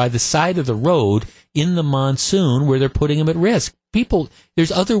beach or by the side of the road in the monsoon where they're putting them at risk. People,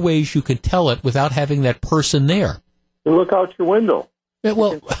 there's other ways you can tell it without having that person there. You look out your window. Yeah,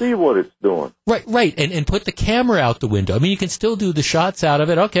 well, you can see what it's doing. Right. And put the camera out the window. I mean, you can still do the shots out of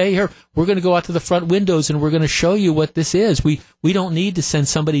it. Okay, here, we're going to go out to the front windows and we're going to show you what this is. We don't need to send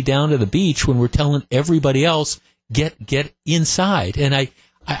somebody down to the beach when we're telling everybody else, get inside. And I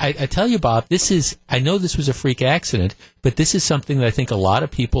tell you, Bob, I know this was a freak accident, but this is something that I think a lot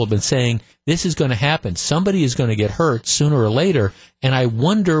of people have been saying, this is going to happen. Somebody is going to get hurt sooner or later. And I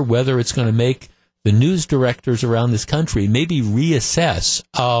wonder whether it's going to make the news directors around this country maybe reassess,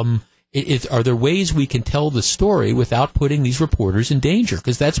 are there ways we can tell the story without putting these reporters in danger?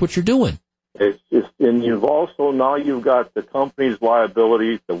 Because that's what you're doing. And you've got the company's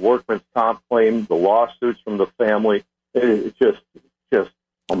liability, the workman's comp claim, the lawsuits from the family. It's just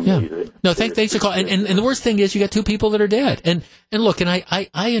amazing. Yeah. No, thanks for calling. And the worst thing is you got two people that are dead. And look, and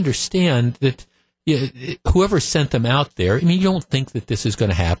I understand that. Whoever sent them out there, I mean, you don't think that this is going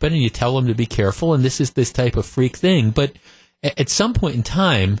to happen, and you tell them to be careful, and this is this type of freak thing. But at some point in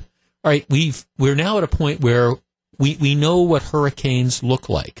time, all right, we're now at a point where we know what hurricanes look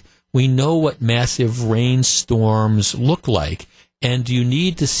like. We know what massive rainstorms look like. And you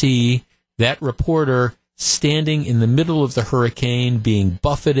need to see that reporter standing in the middle of the hurricane being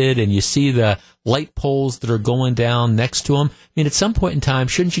buffeted, and you see the light poles that are going down next to him. I mean, at some point in time,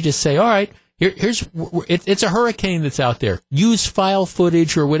 shouldn't you just say, all right, it's a hurricane that's out there. Use file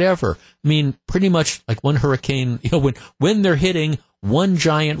footage or whatever. I mean, pretty much like one hurricane, when they're hitting one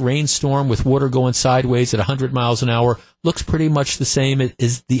giant rainstorm with water going sideways at 100 miles an hour looks pretty much the same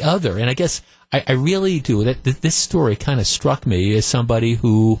as the other. And I guess I really do. This story kind of struck me as somebody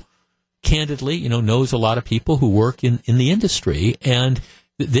who candidly, knows a lot of people who work in the industry. And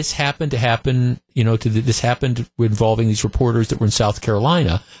this happened this happened involving these reporters that were in South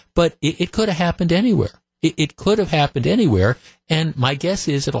Carolina, but it could have happened anywhere. It could have happened anywhere, and my guess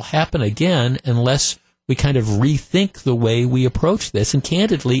is it'll happen again unless we kind of rethink the way we approach this. And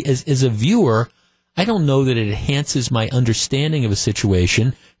candidly, as a viewer, I don't know that it enhances my understanding of a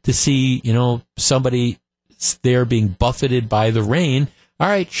situation to see, somebody there being buffeted by the rain. All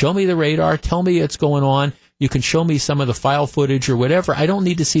right, show me the radar, tell me what's going on. You can show me some of the file footage or whatever. I don't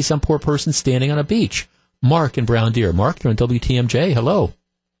need to see some poor person standing on a beach. Mark in Brown Deer. Mark, you're on WTMJ. Hello.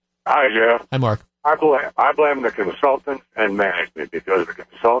 Hi, Jeff. Hi, Mark. I blame the consultants and management, because the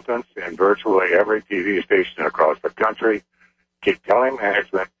consultants in virtually every TV station across the country keep telling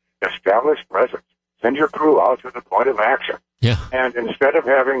management, establish presence, send your crew out to the point of action. Yeah. And instead of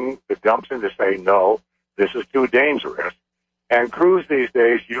having the gumption to say, no, this is too dangerous, and crews these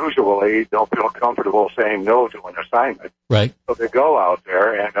days usually don't feel comfortable saying no to an assignment. Right. So they go out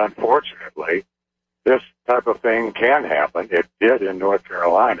there, and unfortunately, this type of thing can happen. It did in North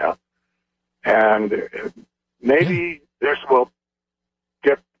Carolina. And maybe this will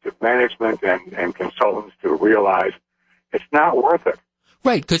get the management and consultants to realize it's not worth it.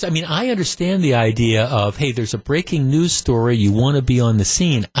 Right, because, I understand the idea of, hey, there's a breaking news story, you want to be on the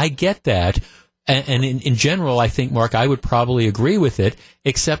scene. I get that. And in general, I think, Mark, I would probably agree with it,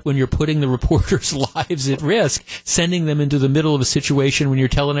 except when you're putting the reporters' lives at risk, sending them into the middle of a situation when you're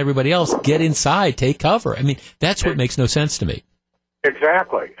telling everybody else, get inside, take cover. That's what makes no sense to me.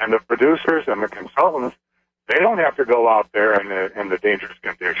 Exactly. And the producers and the consultants, they don't have to go out there in the dangerous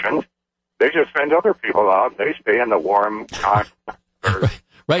conditions. They just send other people out. They stay in the warm,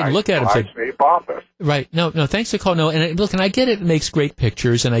 Right, and look at him. Safe office. Right. No, thanks for calling. No, and look, and I get it makes great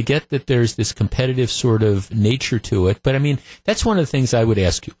pictures, and I get that there's this competitive sort of nature to it, but that's one of the things I would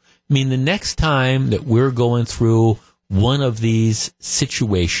ask you. The next time that we're going through one of these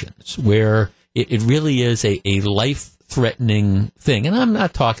situations where it really is a life-threatening thing, and I'm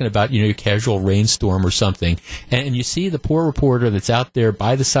not talking about, your casual rainstorm or something, and you see the poor reporter that's out there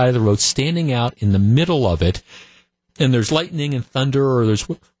by the side of the road, standing out in the middle of it, and there's lightning and thunder or there's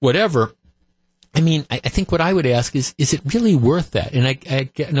whatever, I mean, I think what I would ask is it really worth that? And I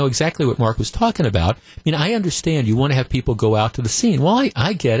know exactly what Mark was talking about. I mean, I understand you want to have people go out to the scene. Well,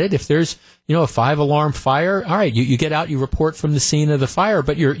 I get it. If there's, a 5-alarm fire, all right, you get out, you report from the scene of the fire,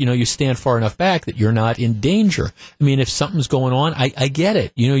 but you stand far enough back that you're not in danger. I mean, if something's going on, I get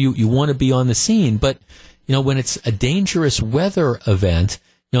it. You want to be on the scene, but, when it's a dangerous weather event,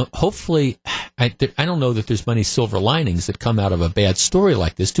 hopefully, I don't know that there's many silver linings that come out of a bad story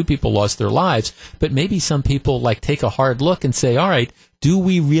like this. 2 people lost their lives, but maybe some people take a hard look and say, all right, do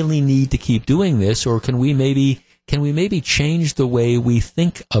we really need to keep doing this, or can we maybe change the way we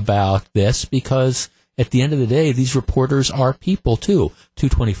think about this? Because at the end of the day, these reporters are people too.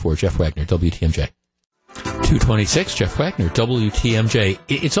 224, Jeff Wagner, WTMJ. 226, Jeff Wagner, WTMJ.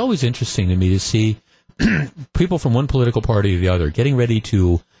 It's always interesting to me to see people from one political party or the other getting ready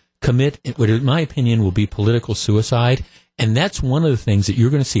to commit what, in my opinion, will be political suicide. And that's one of the things that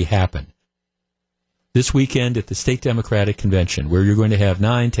you're going to see happen this weekend at the State Democratic Convention, where you're going to have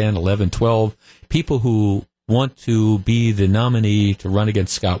 9, 10, 11, 12 people who want to be the nominee to run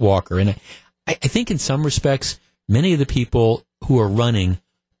against Scott Walker. And I think in some respects, many of the people who are running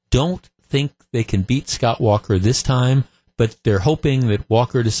don't think they can beat Scott Walker this time, but they're hoping that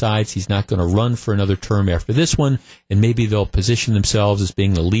Walker decides he's not going to run for another term after this one, and maybe they'll position themselves as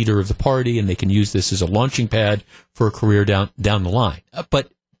being the leader of the party, and they can use this as a launching pad for a career down the line. But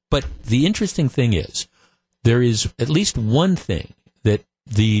the interesting thing is, there is at least one thing that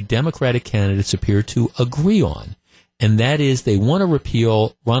the Democratic candidates appear to agree on, and that is they want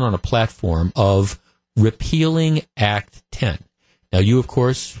to run on a platform of repealing Act 10. Now, you, of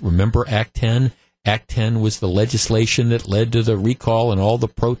course, remember Act 10. Act 10 was the legislation that led to the recall and all the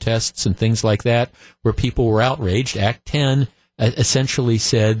protests and things like that, where people were outraged. Act 10 essentially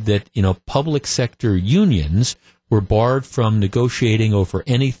said that, public sector unions were barred from negotiating over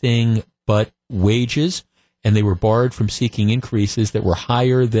anything but wages, and they were barred from seeking increases that were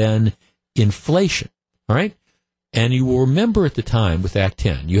higher than inflation. All right? And you will remember at the time with Act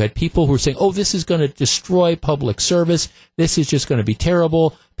 10, you had people who were saying, oh, this is going to destroy public service. This is just going to be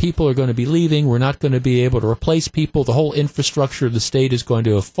terrible. People are going to be leaving. We're not going to be able to replace people. The whole infrastructure of the state is going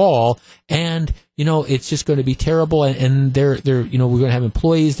to fall. And, it's just going to be terrible. And we're going to have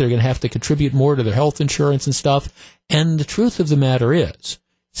employees. They're going to have to contribute more to their health insurance and stuff. And the truth of the matter is,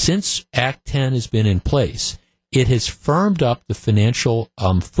 since Act 10 has been in place, it has firmed up the financial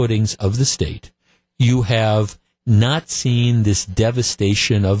footings of the state. You have not seen this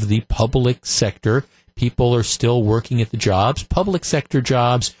devastation of the public sector. People are still working at the jobs. Public sector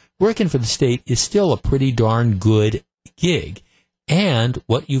jobs, working for the state, is still a pretty darn good gig. And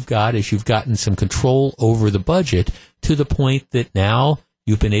what you've got is you've gotten some control over the budget to the point that now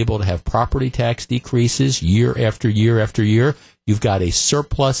you've been able to have property tax decreases year after year after year. You've got a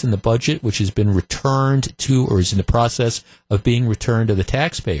surplus in the budget, which has been returned to, or is in the process of being returned to the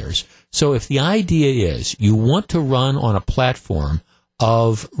taxpayers. So if the idea is you want to run on a platform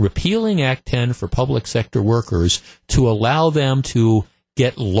of repealing Act 10 for public sector workers to allow them to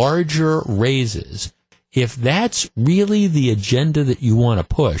get larger raises, if that's really the agenda that you want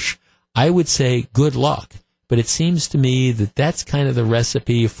to push, I would say good luck. But it seems to me that that's kind of the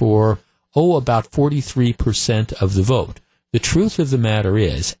recipe for, about 43% of the vote. The truth of the matter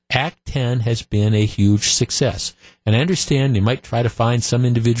is, Act 10 has been a huge success. And I understand you might try to find some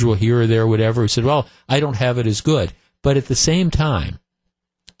individual here or there, whatever, who said, well, I don't have it as good. But at the same time,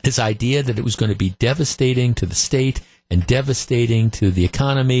 this idea that it was going to be devastating to the state and devastating to the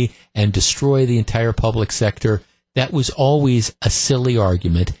economy and destroy the entire public sector, that was always a silly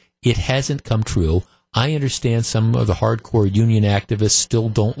argument. It hasn't come true. I understand some of the hardcore union activists still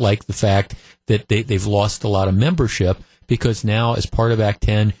don't like the fact that they've lost a lot of membership, because now, as part of Act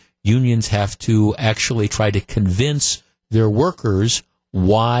 10, unions have to actually try to convince their workers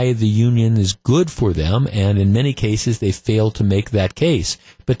why the union is good for them, and in many cases they fail to make that case.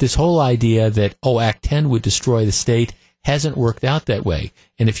 But this whole idea that, Act 10 would destroy the state hasn't worked out that way.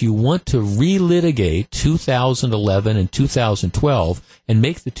 And if you want to relitigate 2011 and 2012 and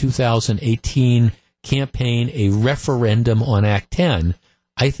make the 2018 campaign a referendum on Act 10,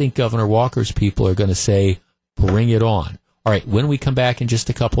 I think Governor Walker's people are going to say, bring it on. All right, when we come back in just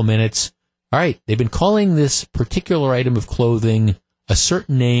a couple minutes, all right, they've been calling this particular item of clothing a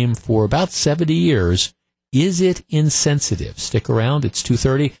certain name for about 70 years. Is it insensitive? Stick around. It's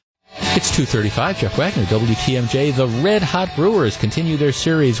 2:30. It's 2:35. Jeff Wagner, WTMJ. The Red Hot Brewers continue their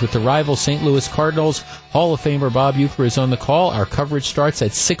series with the rival St. Louis Cardinals. Hall of Famer Bob Uecker is on the call. Our coverage starts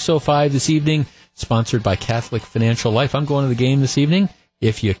at 6:05 this evening, sponsored by Catholic Financial Life. I'm going to the game this evening.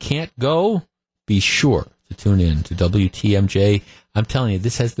 If you can't go, be sure to tune in to WTMJ. I'm telling you,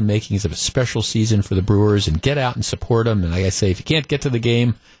 this has the makings of a special season for the Brewers, and get out and support them. And like I say, if you can't get to the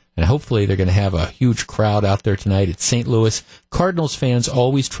game, and hopefully they're going to have a huge crowd out there tonight at St. Louis. Cardinals fans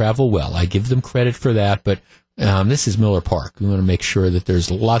always travel well. I give them credit for that, but this is Miller Park. We want to make sure that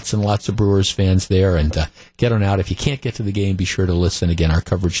there's lots and lots of Brewers fans there, and get on out. If you can't get to the game, be sure to listen. Again, our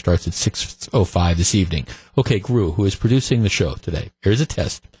coverage starts at 6:05 this evening. Okay, Gru, who is producing the show today, here's a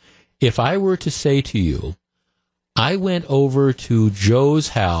test. If I were to say to you, I went over to Joe's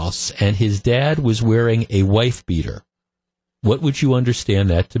house and his dad was wearing a wife beater, what would you understand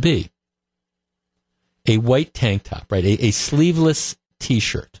that to be? A white tank top, right? A sleeveless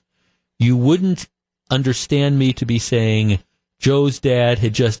T-shirt. You wouldn't understand me to be saying Joe's dad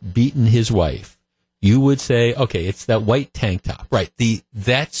had just beaten his wife. You would say, okay, it's that white tank top, right?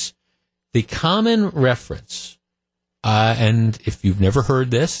 That's the common reference. And if you've never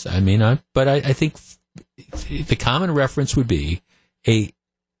heard this, I think the common reference would be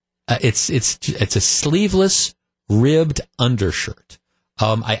it's a sleeveless ribbed undershirt.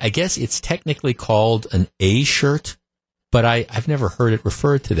 I guess it's technically called an A shirt, but I've never heard it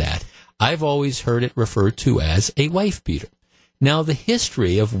referred to that. I've always heard it referred to as a wife beater. Now, the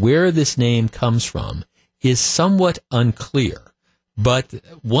history of where this name comes from is somewhat unclear, but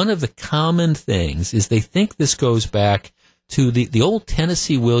one of the common things is they think this goes back to the old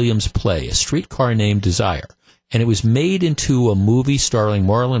Tennessee Williams play, A Streetcar Named Desire, and it was made into a movie starring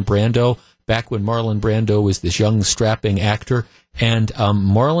Marlon Brando, back when Marlon Brando was this young, strapping actor, and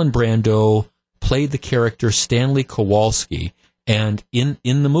Marlon Brando played the character Stanley Kowalski, and in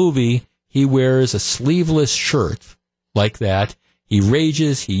the movie, he wears a sleeveless shirt like that. He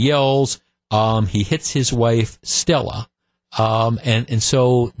rages, he yells, he hits his wife, Stella, and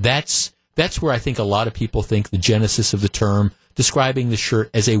so that's where I think a lot of people think the genesis of the term describing the shirt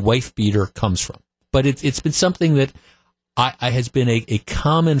as a wife beater comes from. But it's been something that has been a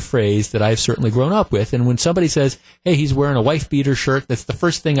common phrase that I've certainly grown up with. And when somebody says, hey, he's wearing a wife beater shirt, that's the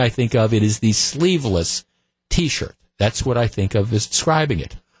first thing I think of. It is the sleeveless T-shirt. That's what I think of as describing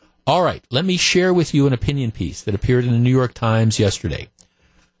it. All right, let me share with you an opinion piece that appeared in the New York Times yesterday.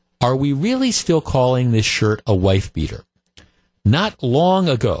 Are we really still calling this shirt a wife beater? Not long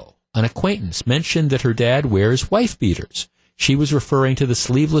ago, an acquaintance mentioned that her dad wears wife beaters. She was referring to the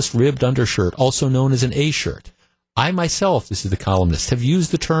sleeveless ribbed undershirt, also known as an A-shirt. I myself, this is the columnist, have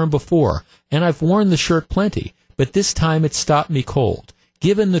used the term before, and I've worn the shirt plenty, but this time it stopped me cold.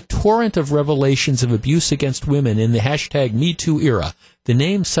 Given the torrent of revelations of abuse against women in the hashtag MeToo era, the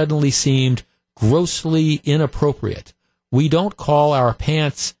name suddenly seemed grossly inappropriate. We don't call our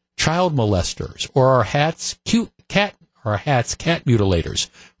pants child molesters or our hats cat mutilators.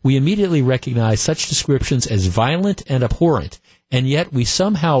 We immediately recognize such descriptions as violent and abhorrent, and yet we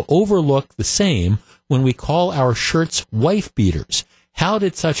somehow overlook the same when we call our shirts wife beaters. How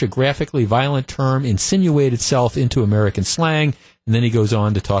did such a graphically violent term insinuate itself into American slang? And then he goes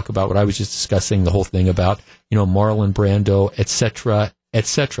on to talk about what I was just discussing, the whole thing about, Marlon Brando, etc.,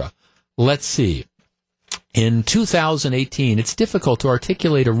 etc. Let's see. In 2018, it's difficult to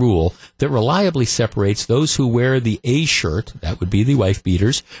articulate a rule that reliably separates those who wear the A shirt, that would be the wife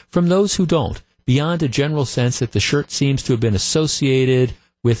beaters, from those who don't, beyond a general sense that the shirt seems to have been associated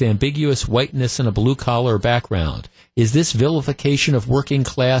with ambiguous whiteness and a blue-collar background. Is this vilification of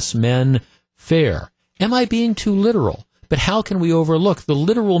working-class men fair? Am I being too literal? But how can we overlook the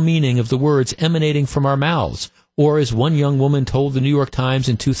literal meaning of the words emanating from our mouths? Or, as one young woman told the New York Times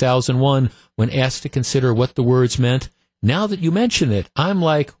in 2001 when asked to consider what the words meant, now that you mention it, I'm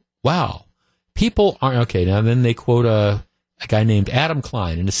like, wow. People aren't... Okay, now then they quote a guy named Adam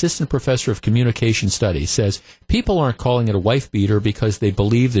Klein, an assistant professor of communication studies, says, people aren't calling it a wife beater because they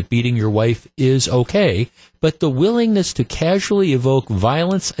believe that beating your wife is okay, but the willingness to casually evoke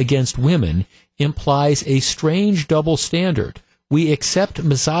violence against women implies a strange double standard. We accept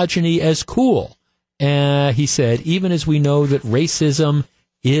misogyny as cool. He said, even as we know that racism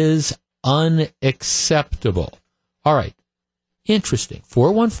is unacceptable. All right. Interesting.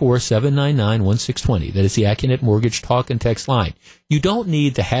 414-799-1620. That is the Acunet Mortgage talk and text line. You don't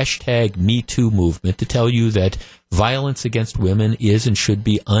need the hashtag MeToo movement to tell you that violence against women is and should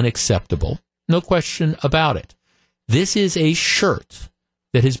be unacceptable. No question about it. This is a shirt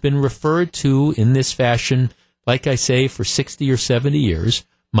that has been referred to in this fashion, like I say, for 60 or 70 years.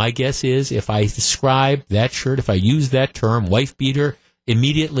 My guess is if I describe that shirt, if I use that term, wife beater,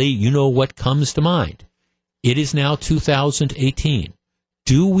 immediately you know what comes to mind. It is now 2018.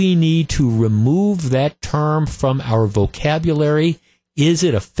 Do we need to remove that term from our vocabulary? Is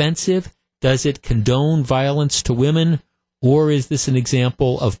it offensive? Does it condone violence to women? Or is this an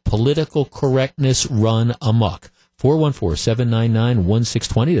example of political correctness run amok?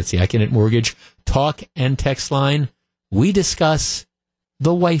 414-799-1620. That's the Acunet Mortgage talk and text line. We discuss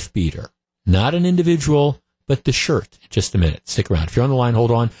the wife beater, not an individual, but the shirt. In just a minute. Stick around. If you're on the line,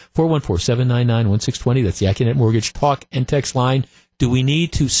 hold on. 414-799-1620. That's the Acunet Mortgage talk and text line. Do we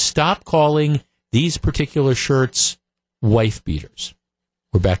need to stop calling these particular shirts wife beaters?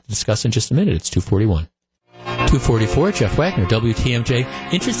 We're back to discuss in just a minute. It's 2:41. 2:44, Jeff Wagner, WTMJ.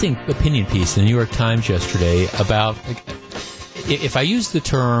 Interesting opinion piece in the New York Times yesterday about, if I use the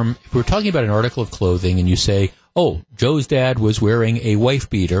term, if we're talking about an article of clothing and you say, oh, Joe's dad was wearing a wife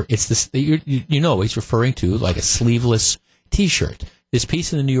beater, it's this, you know he's referring to like a sleeveless T-shirt. This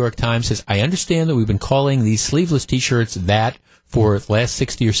piece in the New York Times says, I understand that we've been calling these sleeveless T-shirts that for the last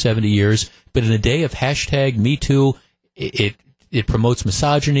 60 or 70 years, but in a day of hashtag MeToo, it promotes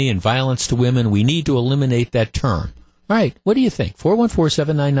misogyny and violence to women. We need to eliminate that term. All right. What do you think?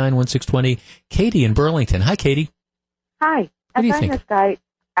 414-799-1620. Katie in Burlington. Hi, Katie. Hi. What do you I think? find this guy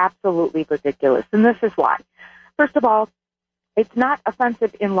absolutely ridiculous, and this is why. First of all, it's not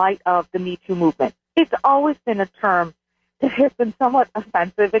offensive in light of the Me Too movement. It's always been a term that has been somewhat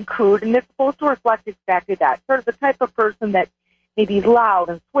offensive and crude, and it's supposed to reflect exactly that. Sort of the type of person that maybe is loud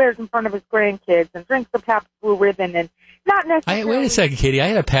and swears in front of his grandkids and drinks the Pabst Blue Ribbon and not necessarily... Wait a second, Katie. I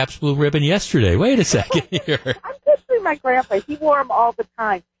had a Pabst Blue Ribbon yesterday. Wait a second here. I'm picturing my grandpa. He wore them all the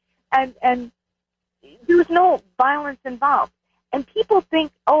time. And there was no violence involved. And people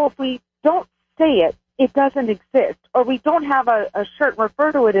think, oh, if we don't say it, it doesn't exist. Or we don't have a shirt and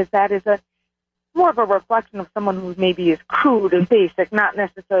refer to it as that as more of a reflection of someone who maybe is crude and basic, not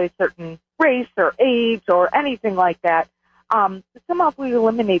necessarily a certain race or age or anything like that. Somehow if we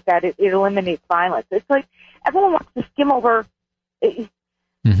eliminate that, it eliminates violence. It's like everyone wants to skim over.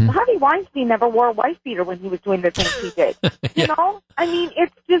 Harvey Weinstein never wore a wife beater when he was doing the things he did. You know? I mean,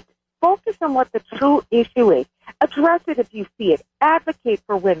 it's just focus on what the true issue is. Address it if you see it. Advocate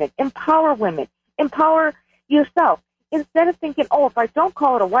for women. Empower women. Empower yourself. Instead of thinking, oh, if I don't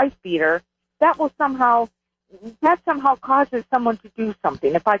call it a wife beater, that somehow causes someone to do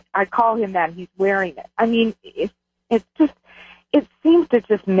something. If I call him that and he's wearing it. I mean, it seems to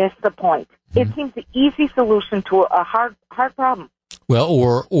just miss the point. It seems the easy solution to a hard problem. Well,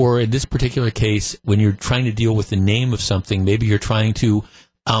 or in this particular case, when you're trying to deal with the name of something, maybe you're trying to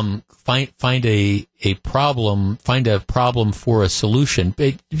find a problem for a solution,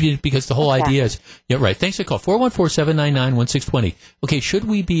 because the whole idea is, yeah, right. Thanks for the call. 414-799-1620. Okay, should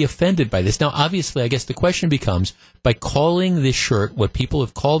we be offended by this? Now, obviously, I guess the question becomes, by calling this shirt what people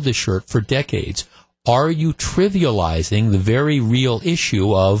have called this shirt for decades, are you trivializing the very real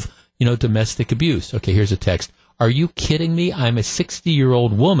issue of, domestic abuse? Okay, here's a text. Are you kidding me? I'm a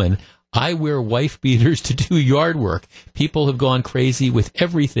 60-year-old woman. I wear wife beaters to do yard work. People have gone crazy with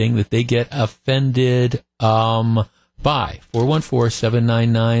everything that they get offended by.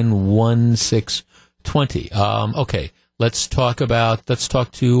 414-799-1620. Okay, let's talk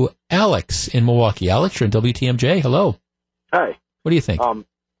to Alex in Milwaukee. Alex, you're in WTMJ. Hello. Hi. What do you think?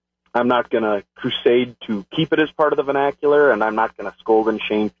 I'm not going to crusade to keep it as part of the vernacular, and I'm not going to scold and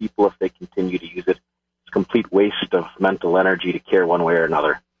shame people if they continue to use it. It's a complete waste of mental energy to care one way or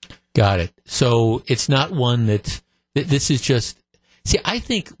another. Got it. So it's not one that this is just. See, I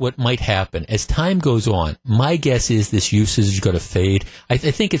think what might happen as time goes on, my guess is this usage is going to fade. I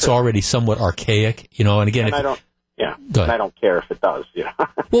think it's already somewhat archaic, and again, and I don't care if it does.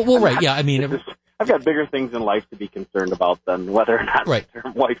 Well, right, yeah. I mean, I've got bigger things in life to be concerned about than whether or not the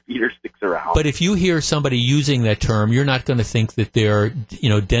term wife beater sticks around. But if you hear somebody using that term, you're not going to think that they're,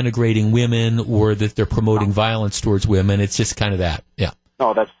 denigrating women or that they're promoting violence towards women. It's just kind of that. Yeah.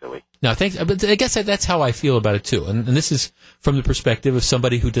 No, that's silly. No, thanks. But I guess that's how I feel about it too. And this is from the perspective of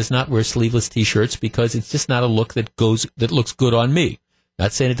somebody who does not wear sleeveless T-shirts because it's just not a look that looks good on me.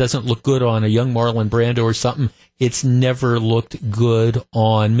 Not saying it doesn't look good on a young Marlon Brando or something. It's never looked good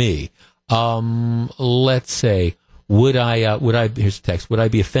on me. Let's say, here's a text. Would I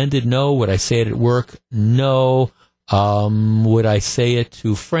be offended? No. Would I say it at work? No. Would I say it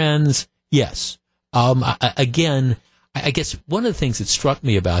to friends? Yes. Again, I guess one of the things that struck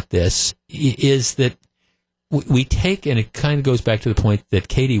me about this is that we take, and it kind of goes back to the point that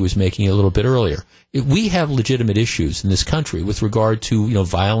Katie was making a little bit earlier. We have legitimate issues in this country with regard to,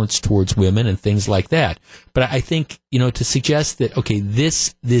 violence towards women and things like that. But I think, to suggest that, okay,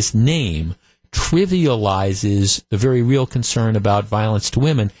 this name trivializes the very real concern about violence to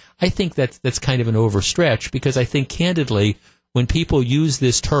women, I think that's kind of an overstretch, because I think, candidly, when people use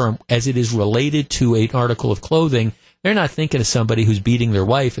this term as it is related to an article of clothing, they're not thinking of somebody who's beating their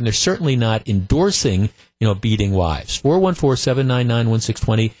wife, and they're certainly not endorsing, beating wives.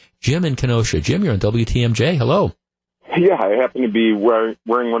 414-799-1620. Jim in Kenosha. Jim, you're on WTMJ. Hello. Yeah, I happen to be wearing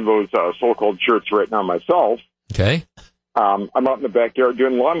one of those so-called shirts right now myself. Okay. I'm out in the backyard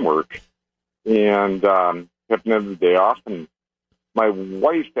doing lawn work, and happen to have the day off, and my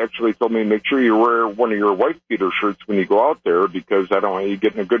wife actually told me, make sure you wear one of your wife beater shirts when you go out there, because I don't want you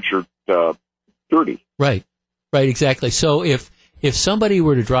getting a good shirt dirty. Right, exactly. So if somebody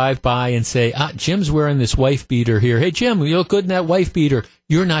were to drive by and say, Jim's wearing this wife beater here, hey, Jim, you look good in that wife beater,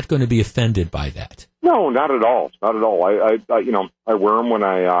 you're not going to be offended by that. No, not at all. Not at all. I wear them when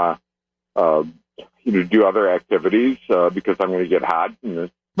I do other activities because I'm going to get hot.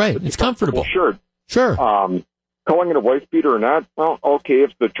 And it's comfortable. Sure. Calling it a wife beater or not, well, okay,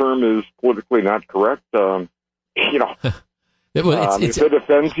 if the term is politically not correct, if it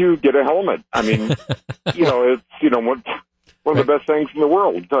offends you, get a helmet. I mean, it's one of the best things in the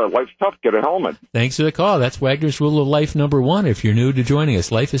world. Life's tough, get a helmet. Thanks for the call. That's Wagner's rule of life number 1. If you're new to joining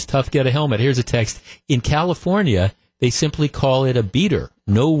us, life is tough, get a helmet. Here's a text. In California, they simply call it a beater.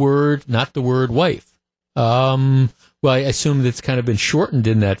 No word, not the word wife. Well, I assume that's kind of been shortened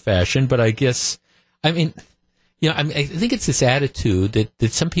in that fashion, but I guess, I think it's this attitude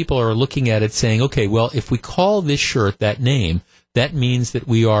that some people are looking at it saying, okay, well, if we call this shirt that name, that means that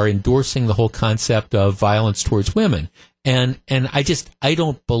we are endorsing the whole concept of violence towards women. And I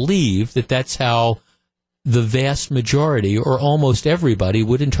don't believe that that's how the vast majority or almost everybody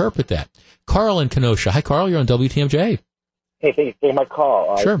would interpret that. Carl in Kenosha. Hi, Carl. You're on WTMJ. Hey, thank you for taking my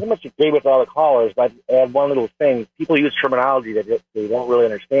call. Sure. I pretty much agree with all the callers, but I add one little thing. People use terminology that they don't really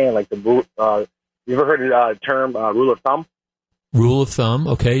understand, like the rule. You ever heard the term rule of thumb? Rule of thumb.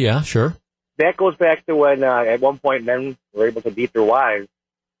 Okay, yeah, sure. That goes back to when at one point men were able to beat their wives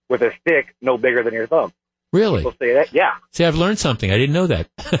with a stick no bigger than your thumb. Really? People say that? Yeah. See, I've learned something. I didn't know that.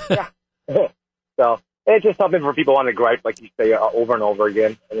 Yeah. So it's just something for people on the gripe, like you say, over and over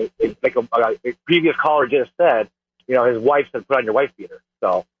again. And like a previous caller just said, his wife said, put on your wife beater.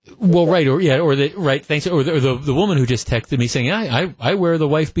 So. Well, right, thanks. Or the woman who just texted me saying, I wear the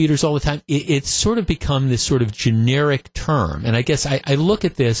wife beaters all the time. It's sort of become this sort of generic term. And I guess I look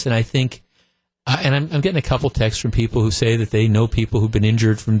at this and I think, and I'm getting a couple texts from people who say that they know people who've been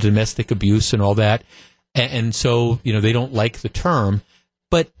injured from domestic abuse and all that. And so, they don't like the term.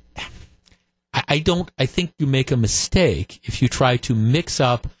 But I think you make a mistake if you try to mix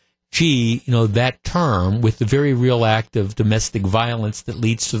up that term with the very real act of domestic violence that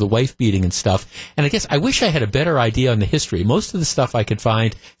leads to the wife beating and stuff. And I guess I wish I had a better idea on the history. Most of the stuff I could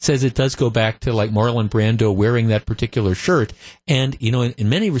find says it does go back to like Marlon Brando wearing that particular shirt. And, in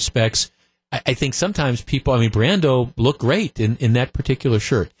many respects, I think sometimes Brando looked great in that particular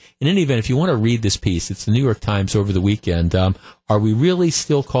shirt. In any event, if you want to read this piece, it's the New York Times over the weekend. Are we really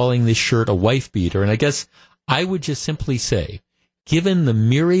still calling this shirt a wife beater? And I guess I would just simply say, given the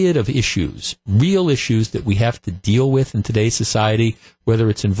myriad of issues, real issues that we have to deal with in today's society, whether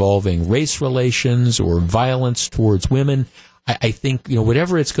it's involving race relations or violence towards women, I think,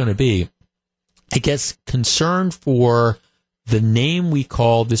 whatever it's going to be, I guess concern for the name we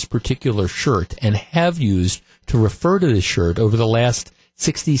call this particular shirt and have used to refer to this shirt over the last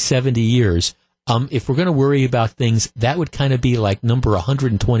 60, 70 years, if we're going to worry about things, that would kind of be like number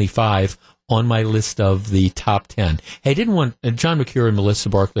 125 on my list of the top 10. Hey, I didn't want John McCure and Melissa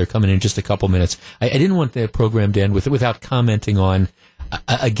Barkley are coming in just a couple minutes. I didn't want the program to end without commenting on,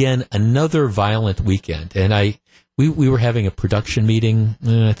 again, another violent weekend. And we were having a production meeting,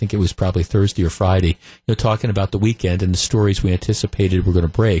 I think it was probably Thursday or Friday, talking about the weekend and the stories we anticipated were going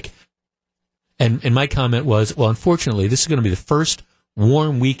to break. And my comment was, well, unfortunately, this is going to be the first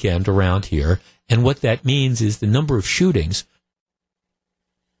warm weekend around here. And what that means is the number of shootings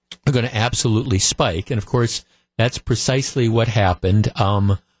are going to absolutely spike. And, of course, that's precisely what happened.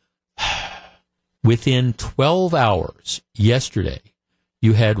 Within 12 hours yesterday,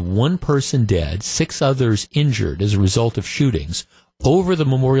 you had one person dead, 6 others injured as a result of shootings. Over the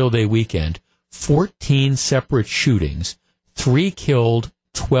Memorial Day weekend, 14 separate shootings, 3 killed,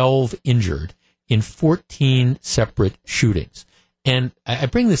 12 injured in 14 separate shootings. And I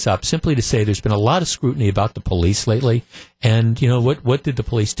bring this up simply to say there's been a lot of scrutiny about the police lately. And, what did the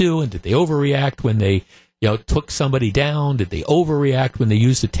police do? And did they overreact when they, took somebody down? Did they overreact when they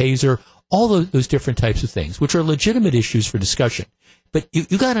used a taser? All those different types of things, which are legitimate issues for discussion. But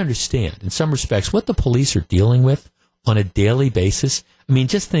you got to understand, in some respects, what the police are dealing with on a daily basis. I mean,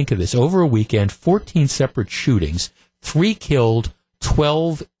 just think of this. Over a weekend, 14 separate shootings, 3 killed,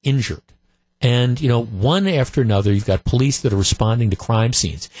 12 injured. And, one after another, you've got police that are responding to crime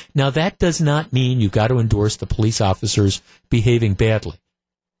scenes. Now, that does not mean you've got to endorse the police officers behaving badly.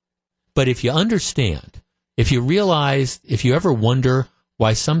 But if you understand, if you realize, if you ever wonder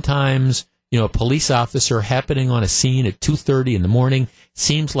why sometimes, a police officer happening on a scene at 2:30 in the morning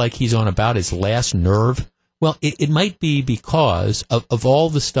seems like he's on about his last nerve, well, it might be because of all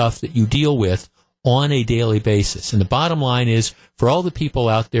the stuff that you deal with on a daily basis. And the bottom line is, for all the people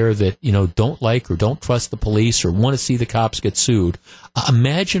out there that, don't like or don't trust the police or want to see the cops get sued,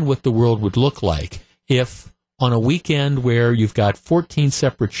 imagine what the world would look like if on a weekend where you've got 14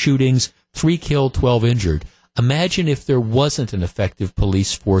 separate shootings, 3 killed, 12 injured, imagine if there wasn't an effective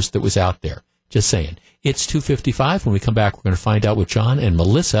police force that was out there. Just saying. It's 2:55. When we come back, we're going to find out what John and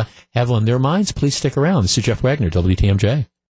Melissa have on their minds. Please stick around. This is Jeff Wagner, WTMJ.